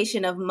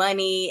allocation of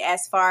money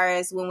as far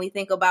as when we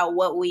think about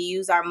what we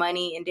use our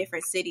money in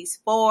different cities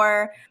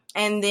for,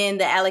 and then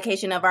the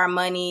allocation of our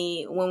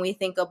money when we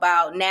think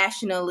about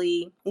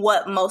nationally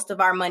what most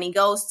of our money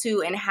goes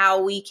to, and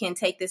how we can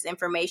take this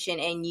information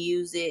and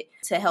use it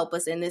to help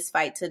us in this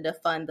fight to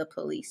defund the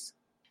police.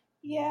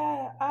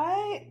 Yeah,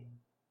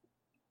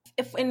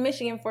 if in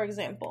Michigan, for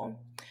example,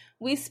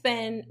 we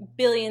spend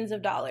billions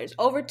of dollars,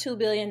 over $2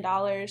 billion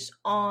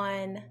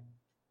on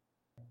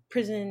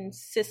prison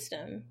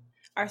system.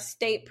 Our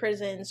state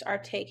prisons are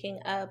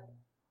taking up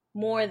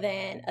more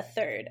than a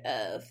third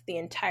of the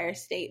entire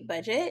state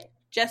budget,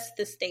 just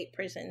the state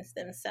prisons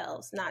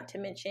themselves, not to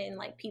mention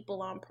like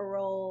people on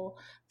parole,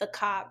 the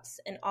cops,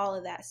 and all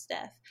of that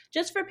stuff.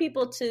 Just for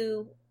people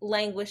to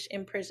languish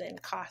in prison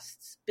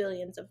costs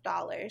billions of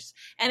dollars.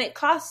 And it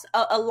costs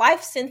a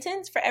life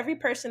sentence for every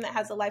person that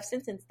has a life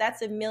sentence.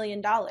 That's $1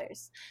 million.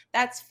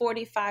 That's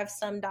 $45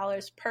 some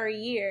per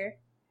year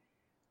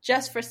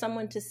just for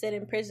someone to sit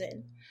in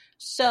prison.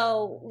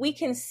 So we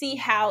can see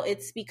how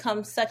it's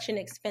become such an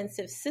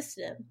expensive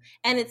system.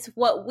 And it's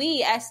what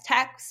we as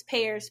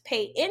taxpayers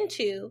pay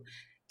into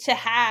to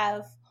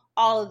have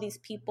all of these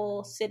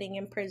people sitting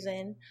in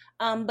prison.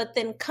 But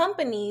then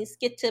companies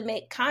get to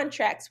make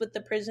contracts with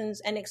the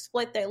prisons and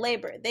exploit their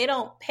labor. They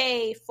don't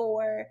pay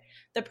for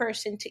the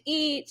person to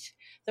eat,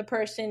 the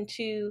person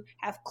to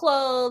have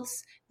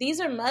clothes. These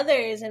are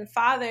mothers and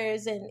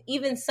fathers and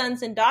even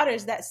sons and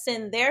daughters that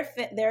send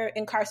their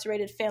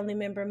incarcerated family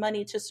member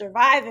money to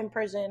survive in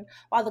prison,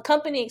 while the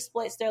company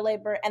exploits their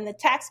labor and the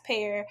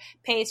taxpayer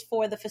pays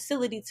for the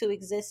facility to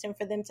exist and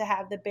for them to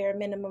have the bare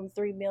minimum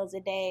 3 meals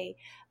a day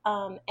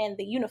and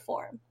the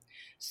uniform.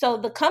 So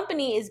the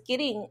company is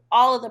getting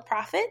all of the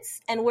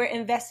profits, and we're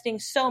investing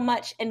so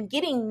much and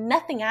getting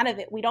nothing out of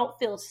it. We don't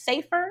feel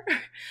safer.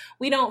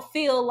 We don't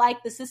feel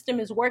like the system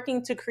is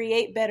working to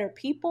create better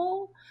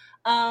people.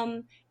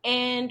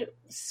 And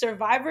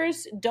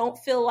survivors don't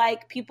feel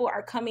like people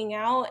are coming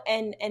out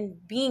and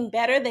being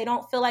better. They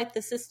don't feel like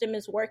the system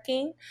is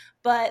working,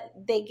 but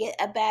they get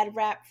a bad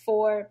rap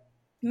for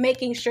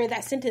making sure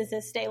that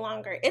sentences stay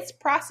longer. It's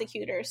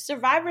prosecutors.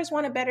 Survivors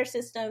want a better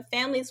system.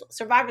 Families,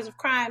 survivors of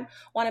crime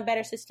want a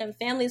better system.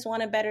 Families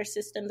want a better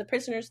system. The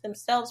prisoners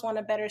themselves want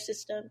a better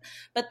system.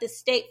 But the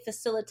state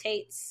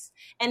facilitates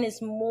and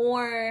is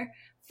more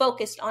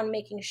focused on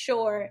making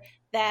sure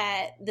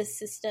that the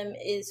system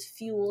is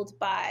fueled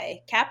by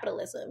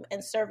capitalism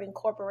and serving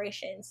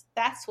corporations.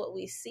 That's what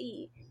we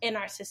see in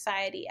our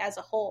society as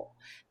a whole.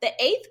 The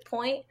 8th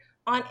point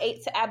on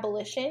 8 to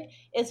Abolition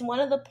is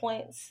one of the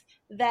points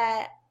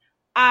that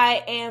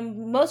I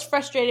am most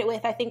frustrated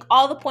with. I think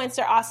all the points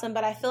are awesome,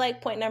 but I feel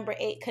like point number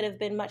 8 could have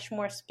been much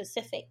more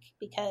specific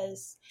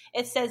because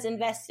it says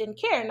invest in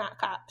care, not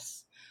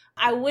cops.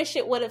 I wish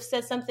it would have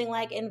said something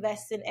like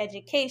invest in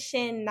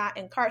education, not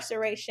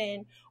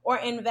incarceration, or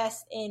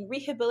invest in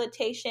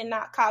rehabilitation,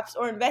 not cops,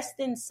 or invest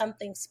in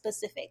something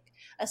specific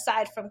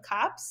aside from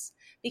cops.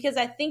 Because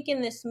I think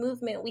in this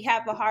movement, we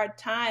have a hard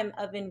time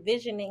of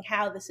envisioning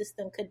how the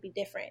system could be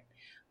different.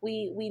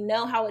 We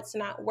know how it's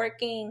not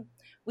working.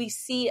 We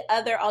see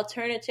other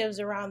alternatives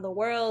around the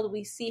world.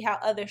 We see how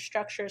other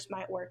structures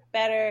might work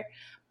better.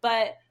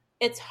 But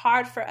it's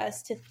hard for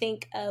us to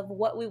think of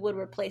what we would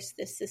replace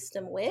this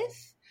system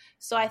with.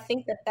 So I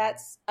think that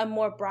that's a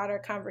more broader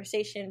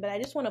conversation. But I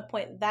just want to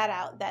point that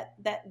out,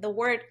 that the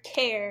word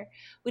care,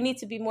 we need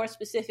to be more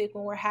specific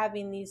when we're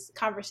having these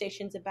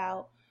conversations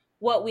about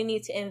what we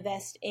need to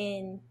invest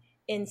in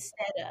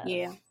instead of.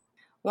 Yeah.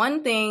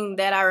 One thing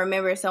that I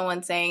remember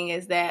someone saying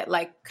is that,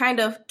 like, kind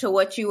of to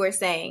what you were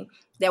saying,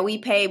 that we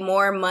pay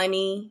more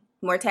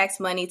tax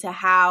money to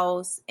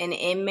house an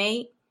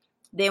inmate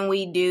than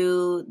we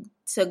do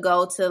to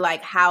go to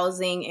like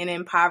housing in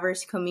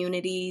impoverished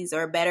communities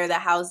or better the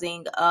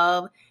housing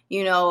of,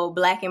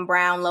 Black and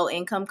brown low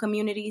income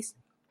communities.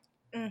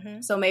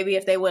 Mm-hmm. So maybe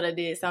if they would have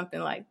did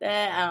something like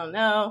that, I don't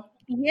know.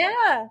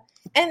 Yeah.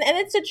 And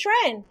it's a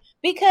trend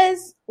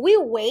because we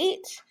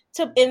wait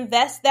to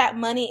invest that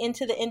money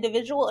into the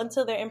individual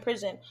until they're in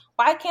prison.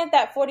 Why can't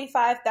that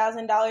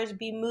 $45,000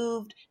 be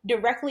moved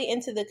directly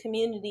into the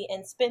community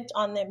and spent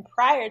on them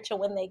prior to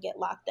when they get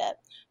locked up?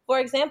 For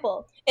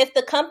example, if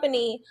the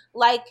company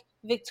like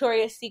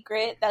Victoria's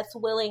Secret that's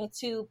willing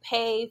to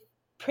pay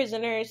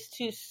prisoners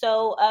to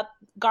sew up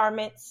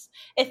garments,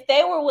 if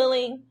they were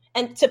willing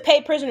and to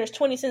pay prisoners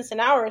 20 cents an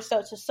hour or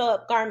so to sew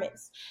up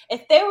garments,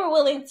 if they were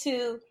willing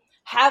to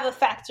have a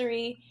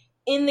factory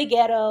in the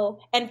ghetto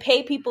and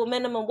pay people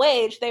minimum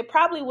wage, they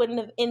probably wouldn't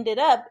have ended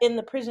up in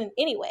the prison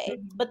anyway.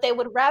 Mm-hmm. But they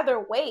would rather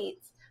wait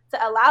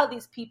to allow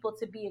these people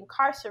to be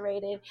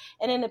incarcerated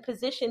and in a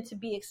position to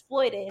be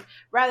exploited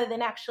rather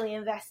than actually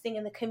investing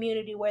in the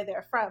community where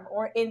they're from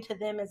or into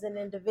them as an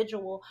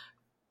individual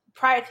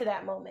prior to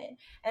that moment.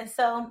 And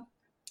so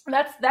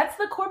that's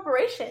the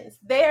corporations.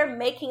 They're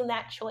making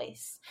that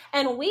choice.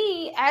 And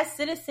we as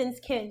citizens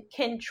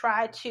can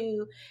try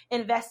to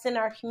invest in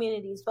our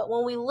communities. But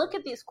when we look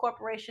at these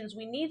corporations,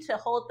 we need to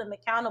hold them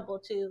accountable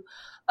to,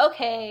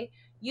 okay,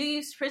 you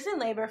used prison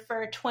labor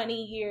for 20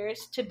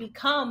 years to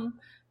become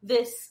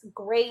this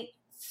great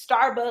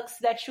Starbucks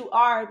that you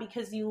are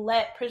because you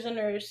let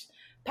prisoners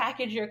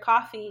package your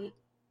coffee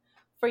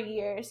for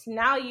years.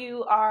 Now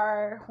you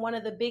are one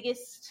of the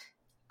biggest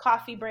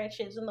coffee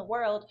branches in the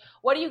world.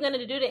 What are you going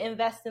to do to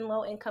invest in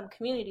low income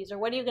communities? Or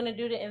what are you going to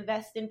do to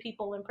invest in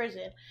people in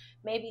prison?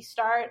 Maybe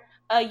start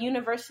a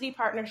university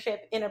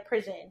partnership in a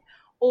prison,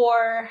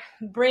 or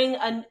bring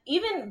an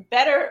even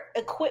better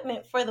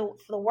equipment for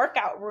the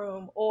workout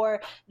room or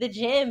the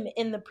gym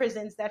in the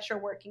prisons that you're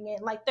working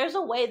in. Like, there's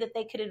a way that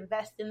they could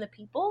invest in the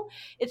people.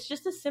 It's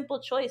just a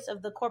simple choice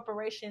of the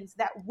corporations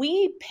that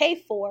we pay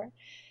for,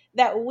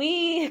 that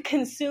we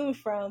consume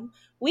from.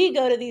 We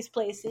go to these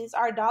places.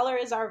 Our dollar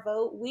is our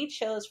vote. We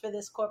chose for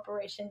this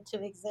corporation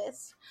to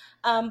exist.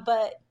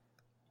 But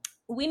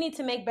we need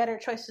to make better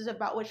choices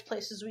about which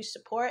places we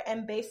support,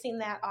 and basing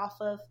that off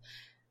of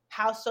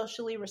how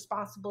socially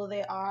responsible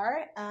they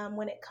are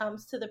when it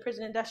comes to the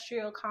prison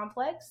industrial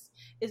complex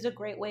is a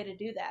great way to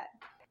do that.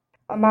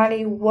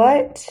 Amani,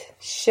 what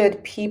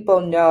should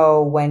people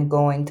know when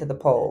going to the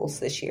polls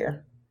this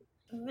year?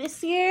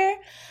 This year,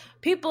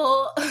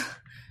 people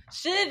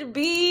should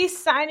be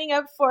signing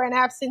up for an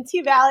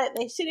absentee ballot.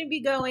 They shouldn't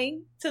be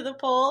going to the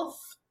polls.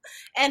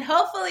 And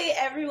hopefully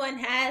everyone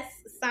has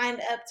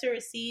signed up to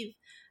receive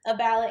a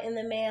ballot in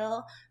the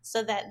mail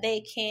so that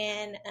they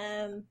can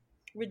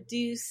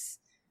reduce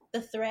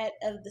the threat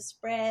of the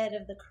spread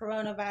of the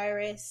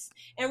coronavirus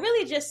and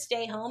really just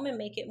stay home and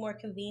make it more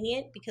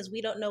convenient, because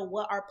we don't know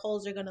what our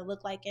polls are going to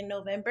look like in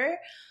November.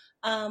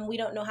 We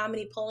don't know how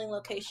many polling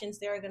locations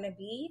there are going to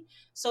be.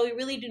 So we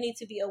really do need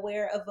to be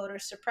aware of voter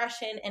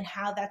suppression and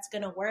how that's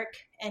going to work.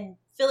 And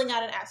filling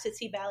out an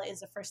absentee ballot is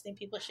the first thing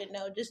people should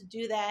know. Just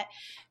do that.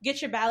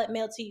 Get your ballot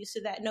mailed to you so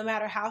that no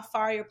matter how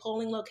far your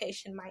polling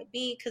location might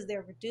be, because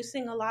they're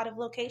reducing a lot of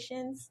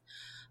locations,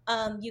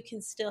 you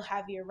can still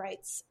have your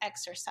rights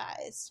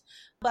exercised.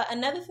 But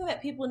another thing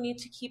that people need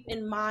to keep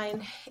in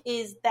mind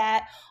is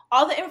that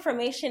all the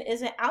information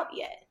isn't out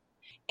yet.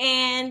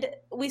 And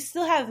we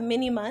still have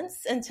many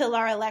months until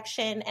our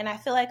election. And I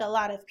feel like a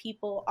lot of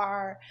people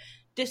are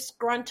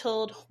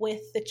disgruntled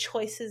with the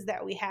choices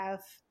that we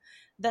have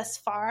thus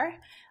far.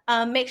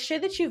 Make sure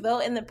that you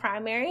vote in the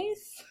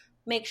primaries.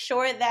 Make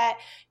sure that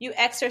you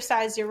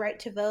exercise your right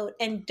to vote.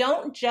 And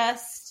don't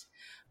just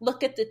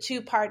look at the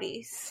two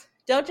parties.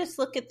 Don't just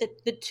look at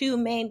the two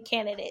main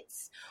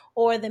candidates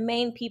or the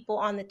main people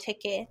on the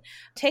ticket.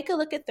 Take a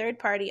look at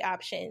third-party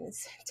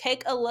options.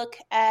 Take a look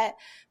at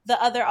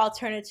the other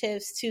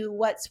alternatives to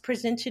what's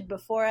presented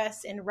before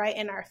us and right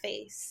in our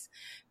face,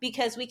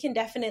 because we can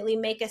definitely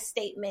make a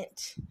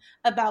statement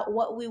about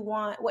what we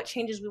want, what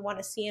changes we want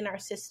to see in our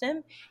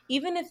system,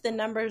 even if the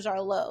numbers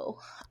are low.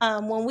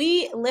 When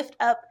we lift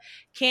up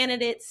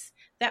candidates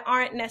that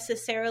aren't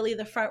necessarily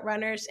the front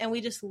runners, and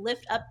we just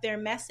lift up their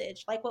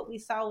message, like what we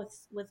saw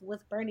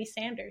with Bernie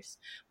Sanders.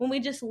 When we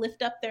just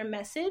lift up their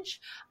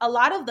message, a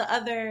lot of the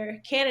other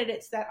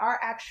candidates that are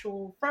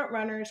actual front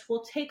runners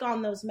will take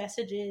on those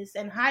messages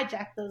and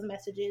hijack those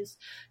messages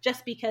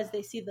just because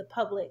they see the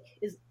public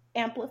is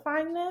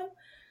amplifying them.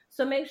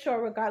 So make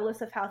sure,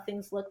 regardless of how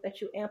things look, that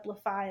you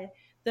amplify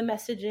the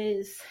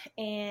messages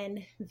and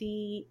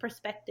the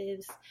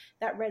perspectives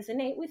that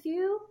resonate with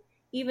you,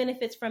 even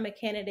if it's from a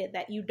candidate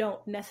that you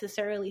don't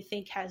necessarily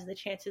think has the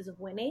chances of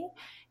winning.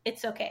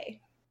 It's okay.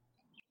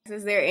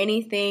 Is there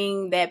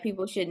anything that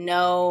people should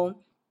know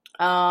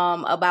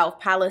about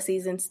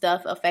policies and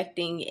stuff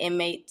affecting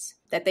inmates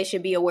that they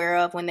should be aware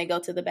of when they go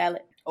to the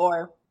ballot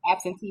or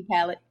absentee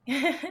ballot?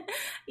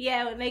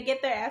 Yeah, when they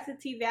get their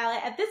absentee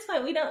ballot, at this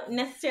point, we don't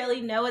necessarily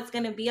know what's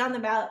going to be on the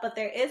ballot, but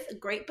there is a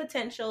great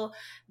potential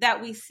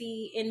that we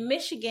see in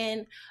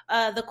Michigan,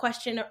 a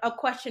question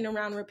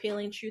around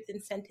repealing truth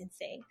in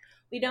sentencing.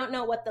 We don't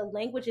know what the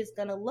language is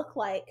going to look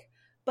like,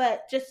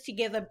 but just to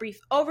give a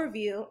brief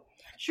overview,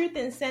 truth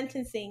in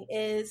sentencing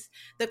is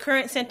the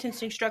current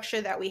sentencing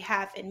structure that we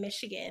have in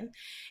Michigan.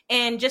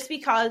 And just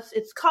because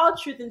it's called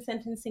truth in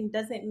sentencing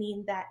doesn't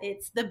mean that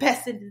it's the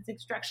best sentencing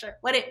structure.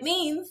 What it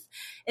means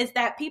is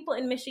that people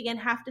in Michigan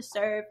have to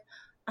serve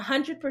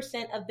 100%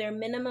 of their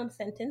minimum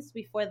sentence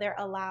before they're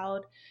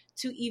allowed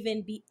to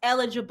even be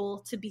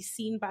eligible to be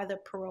seen by the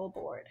parole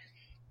board,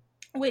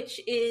 which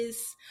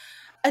is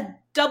a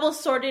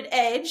double-sworded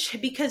edge,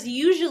 because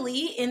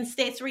usually in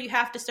states where you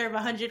have to serve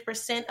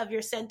 100% of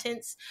your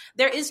sentence,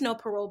 there is no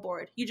parole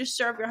board. You just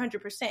serve your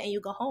 100% and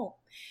you go home.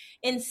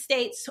 In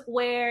states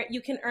where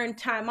you can earn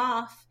time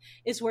off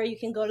is where you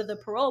can go to the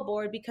parole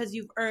board because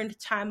you've earned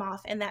time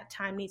off and that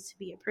time needs to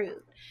be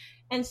approved.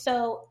 And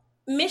so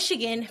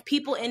Michigan,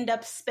 people end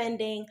up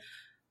spending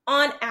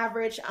on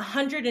average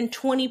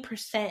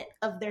 120%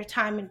 of their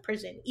time in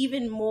prison,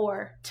 even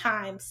more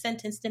time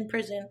sentenced in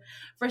prison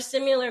for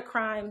similar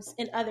crimes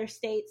in other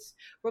states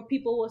where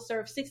people will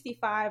serve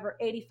 65 or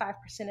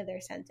 85% of their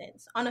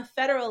sentence. On a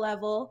federal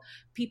level,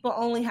 people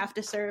only have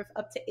to serve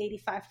up to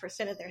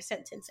 85% of their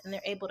sentence and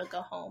they're able to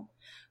go home.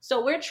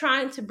 So we're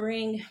trying to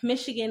bring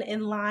Michigan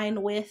in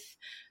line with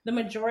the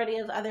majority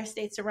of other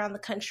states around the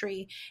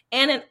country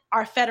and in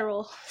our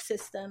federal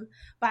system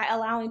by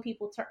allowing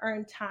people to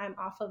earn time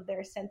off of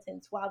their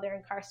sentence while they're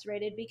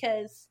incarcerated,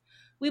 because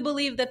we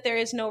believe that there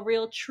is no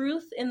real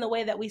truth in the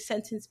way that we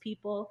sentence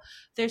people.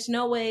 There's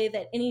no way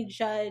that any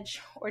judge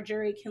or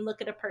jury can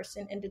look at a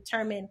person and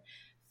determine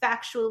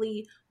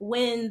factually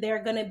when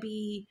they're going to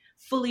be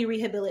fully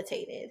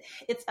rehabilitated.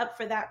 It's up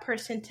for that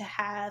person to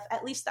have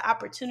at least the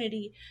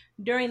opportunity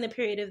during the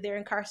period of their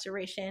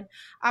incarceration,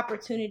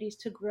 opportunities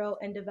to grow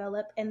and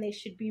develop, and they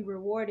should be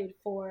rewarded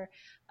for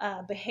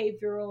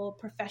behavioral,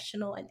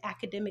 professional, and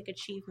academic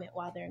achievement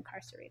while they're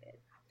incarcerated.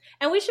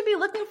 And we should be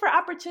looking for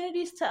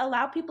opportunities to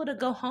allow people to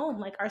go home.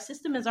 Like, our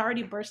system is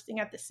already bursting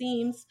at the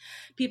seams.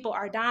 People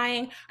are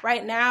dying.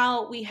 Right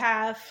now, we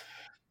have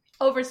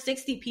over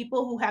 60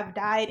 people who have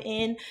died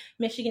in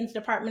Michigan's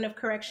Department of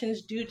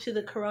Corrections due to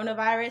the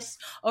coronavirus.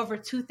 Over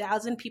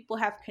 2,000 people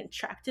have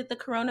contracted the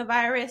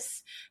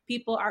coronavirus.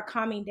 People are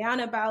calming down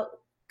about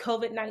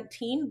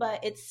COVID-19, but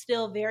it's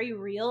still very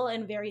real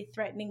and very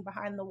threatening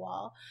behind the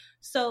wall.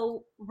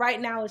 So right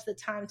now is the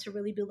time to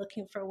really be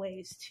looking for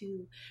ways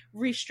to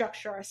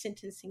restructure our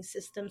sentencing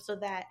system so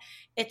that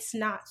it's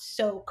not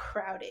so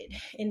crowded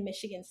in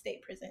Michigan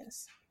state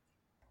prisons.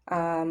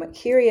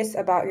 Curious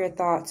about your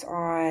thoughts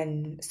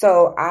on,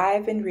 so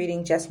I've been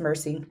reading Just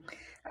Mercy,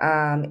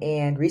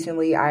 and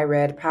recently I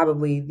read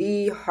probably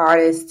the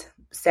hardest,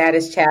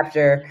 saddest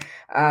chapter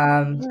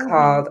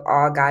called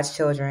All God's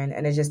Children,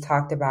 and it just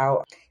talked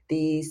about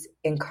these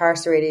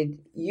incarcerated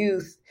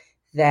youth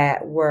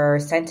that were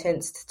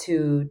sentenced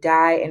to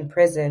die in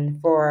prison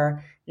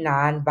for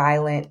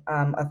nonviolent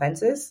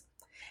offenses.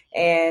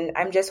 And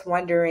I'm just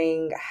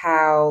wondering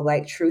how,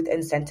 like, truth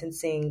in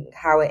sentencing,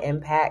 how it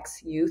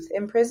impacts youth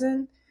in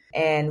prison,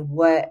 and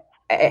what,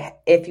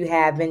 if you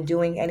have been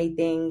doing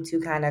anything to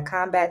kind of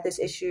combat this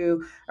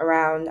issue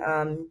around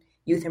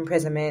youth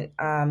imprisonment,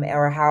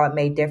 or how it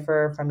may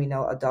differ from,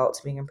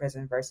 adults being in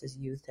prison versus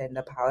youth and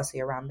the policy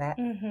around that.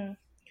 Mm-hmm.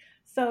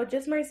 So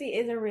Just Mercy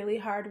is a really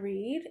hard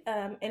read,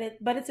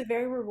 but it's a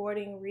very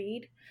rewarding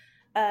read.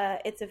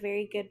 It's a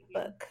very good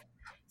book.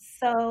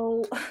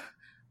 So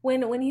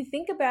when you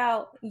think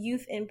about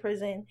youth in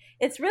prison,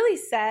 it's really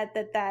sad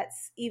that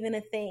that's even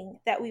a thing,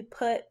 that we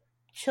put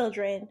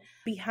children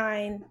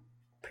behind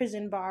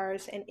prison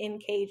bars and in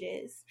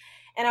cages.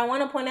 And I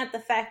want to point out the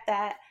fact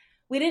that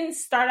we didn't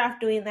start off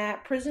doing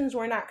that. Prisons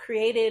were not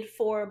created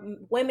for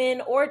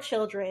women or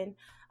children.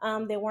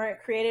 They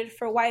weren't created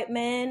for white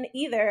men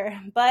either.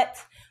 But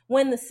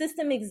when the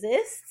system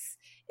exists,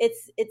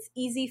 it's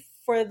easy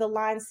for the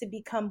lines to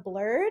become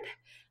blurred.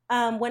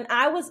 When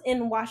I was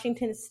in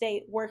Washington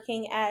State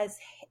working as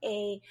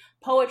a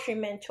poetry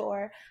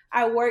mentor,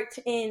 I worked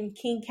in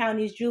King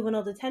County's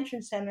juvenile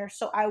detention center.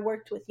 So I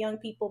worked with young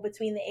people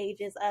between the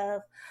ages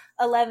of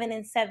 11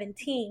 and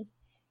 17.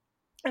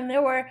 And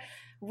there were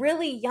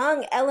really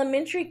young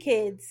elementary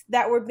kids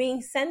that were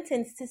being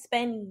sentenced to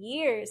spend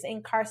years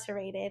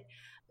incarcerated.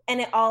 And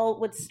it all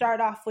would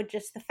start off with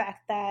just the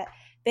fact that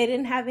they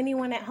didn't have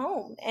anyone at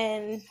home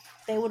and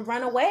they would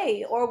run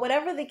away or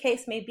whatever the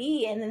case may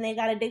be. And then they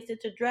got addicted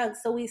to drugs.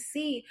 So we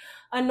see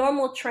a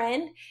normal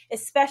trend,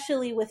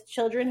 especially with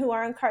children who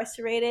are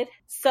incarcerated.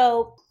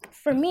 So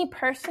for me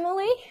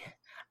personally,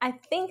 I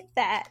think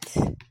that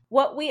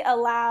what we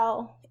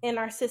allow in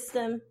our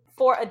system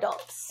for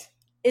adults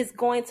is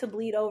going to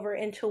bleed over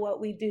into what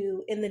we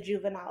do in the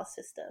juvenile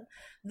system.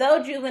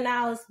 Though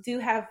juveniles do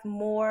have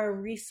more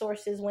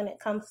resources when it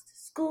comes to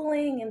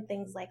schooling and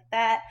things like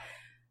that,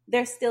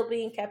 they're still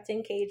being kept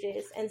in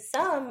cages. And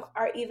some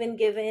are even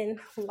given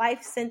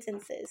life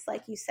sentences,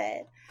 like you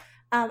said.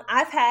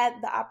 I've had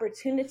the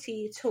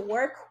opportunity to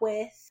work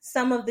with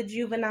some of the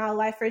juvenile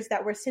lifers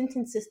that were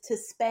sentenced to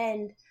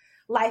spend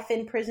life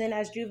in prison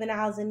as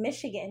juveniles in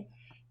Michigan.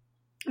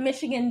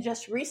 Michigan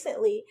just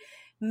recently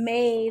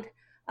made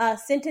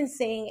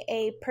sentencing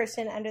a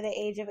person under the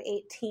age of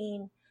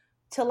 18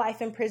 to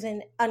life in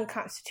prison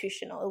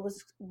unconstitutional. It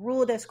was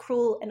ruled as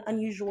cruel and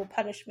unusual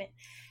punishment.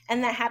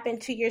 And that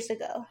happened 2 years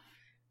ago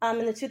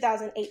in the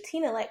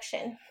 2018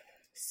 election.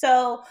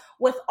 So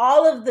with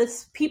all of the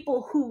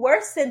people who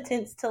were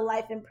sentenced to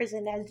life in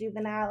prison as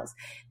juveniles,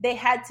 they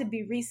had to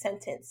be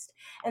resentenced.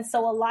 And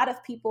so a lot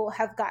of people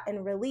have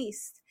gotten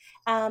released.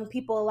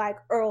 People like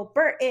Earl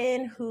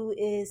Burton, who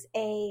is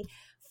a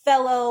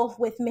fellow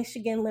with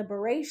Michigan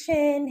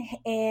Liberation,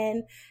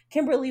 and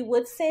Kimberly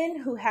Woodson,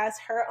 who has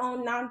her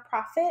own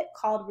nonprofit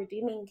called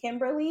Redeeming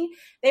Kimberly.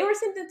 They were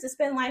sentenced to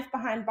spend life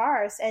behind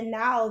bars, and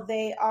now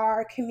they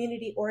are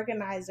community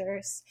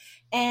organizers,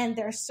 and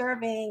they're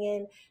serving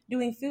and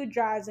doing food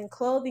drives and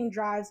clothing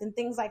drives and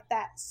things like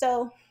that.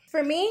 So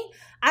for me,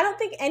 I don't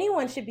think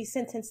anyone should be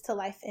sentenced to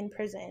life in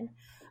prison.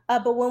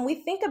 But when we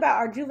think about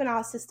our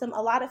juvenile system,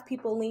 a lot of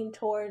people lean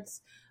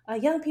towards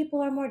young people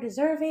are more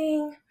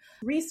deserving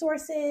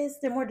resources,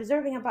 they're more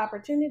deserving of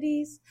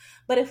opportunities.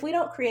 But if we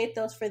don't create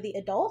those for the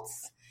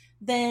adults,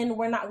 then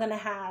we're not going to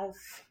have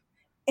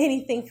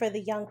anything for the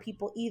young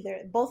people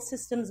either. Both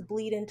systems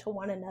bleed into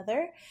one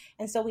another.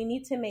 And so we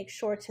need to make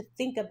sure to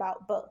think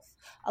about both.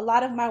 A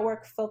lot of my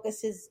work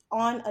focuses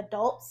on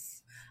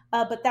adults,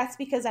 but that's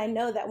because I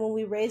know that when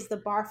we raise the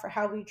bar for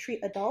how we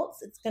treat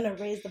adults, it's going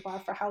to raise the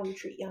bar for how we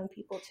treat young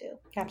people too.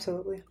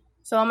 Absolutely.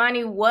 So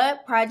Amani,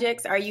 what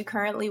projects are you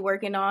currently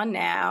working on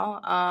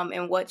now?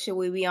 And what should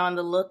we be on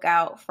the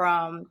lookout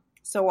from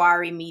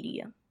Sawari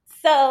Media?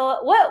 So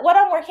what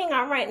I'm working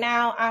on right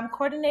now, I'm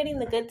coordinating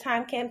the Good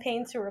Time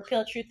campaign to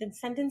repeal truth in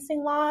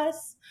sentencing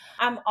laws.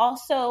 I'm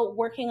also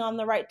working on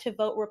the Right to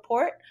Vote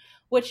report,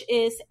 which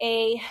is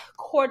a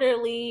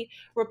quarterly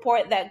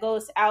report that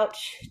goes out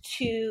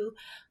to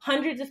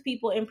hundreds of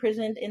people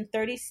imprisoned in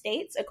 30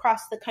 states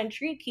across the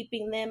country,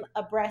 keeping them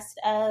abreast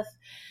of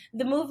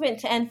the movement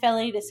to end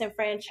felony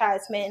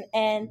disenfranchisement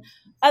and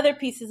other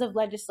pieces of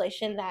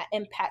legislation that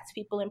impacts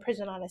people in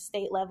prison on a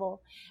state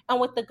level.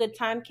 And with the Good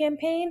Time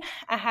campaign,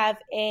 I have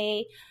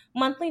a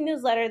monthly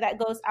newsletter that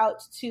goes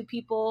out to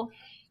people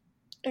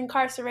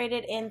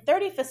incarcerated in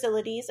 30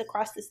 facilities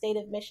across the state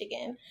of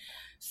Michigan.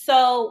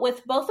 So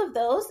with both of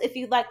those, if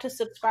you'd like to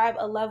subscribe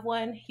a loved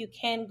one, you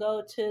can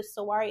go to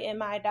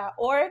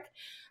sawarimi.org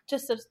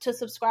to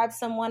subscribe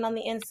someone on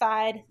the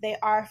inside. They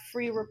are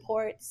free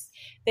reports.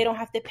 They don't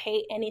have to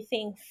pay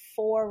anything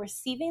for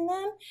receiving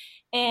them.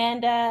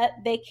 And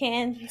they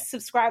can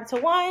subscribe to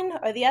one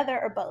or the other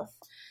or both.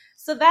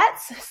 So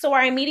that's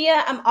Sawari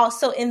Media. I'm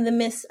also in the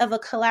midst of a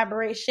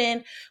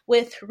collaboration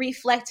with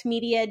Reflect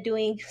Media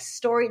doing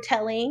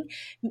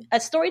a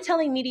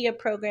storytelling media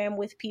program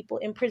with people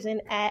in prison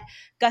at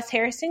Gus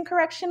Harrison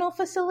Correctional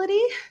Facility.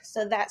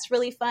 So that's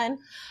really fun.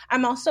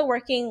 I'm also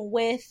working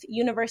with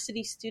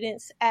university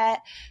students at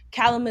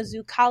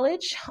Kalamazoo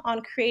College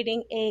on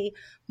creating a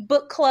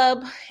book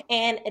club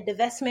and a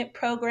divestment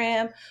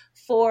program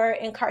for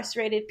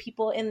incarcerated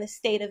people in the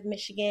state of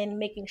Michigan,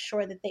 making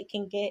sure that they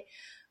can get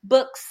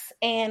books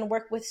and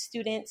work with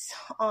students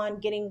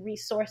on getting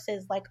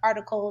resources like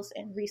articles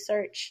and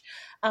research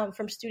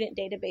from student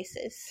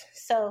databases.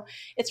 So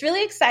it's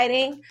really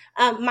exciting.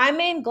 My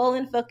main goal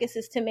and focus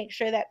is to make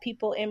sure that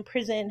people in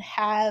prison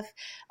have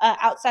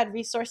outside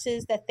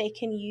resources that they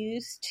can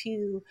use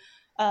to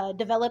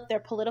develop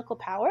their political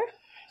power.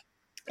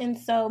 And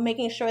so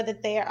making sure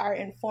that they are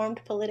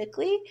informed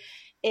politically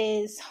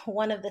is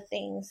one of the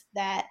things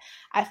that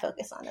I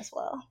focus on as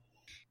well.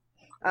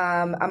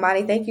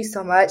 Amani, thank you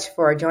so much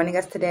for joining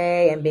us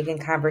today and being in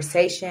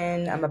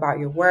conversation about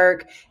your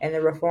work and the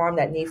reform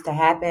that needs to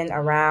happen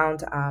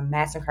around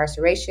mass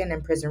incarceration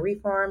and prison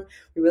reform.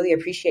 We really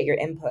appreciate your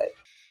input.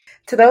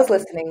 To those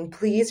listening,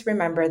 please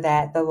remember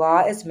that the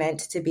law is meant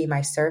to be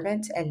my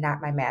servant and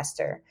not my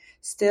master,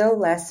 still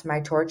less my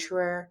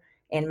torturer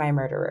and my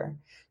murderer.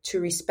 To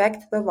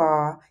respect the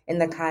law in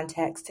the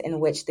context in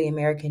which the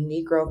American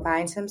Negro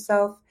finds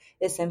himself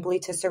is simply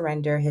to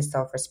surrender his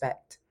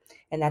self-respect.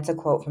 And that's a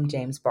quote from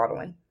James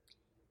Baldwin.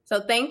 So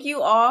thank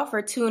you all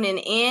for tuning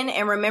in.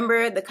 And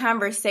remember, the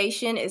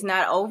conversation is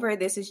not over.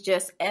 This is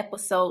just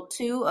episode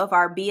 2 of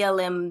our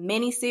BLM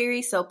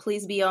mini-series. So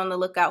please be on the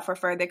lookout for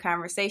further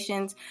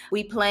conversations.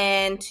 We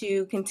plan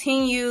to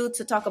continue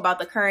to talk about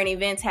the current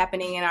events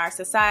happening in our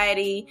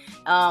society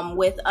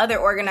with other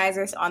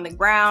organizers on the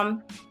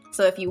ground.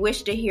 So if you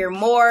wish to hear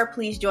more,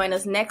 please join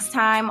us next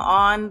time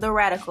on The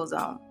Radical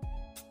Zone.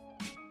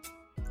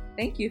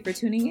 Thank you for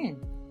tuning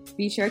in.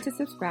 Be sure to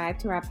subscribe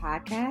to our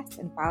podcast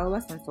and follow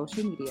us on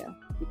social media.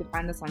 You can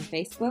find us on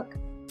Facebook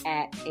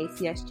at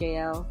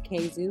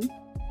ACSJLKZoo,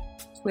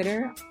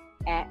 Twitter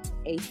at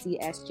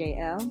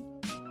ACSJL,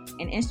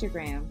 and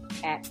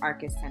Instagram at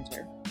Arcus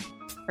Center.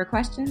 For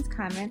questions,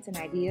 comments, and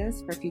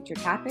ideas for future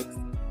topics,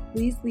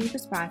 please leave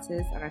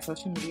responses on our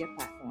social media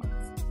platforms.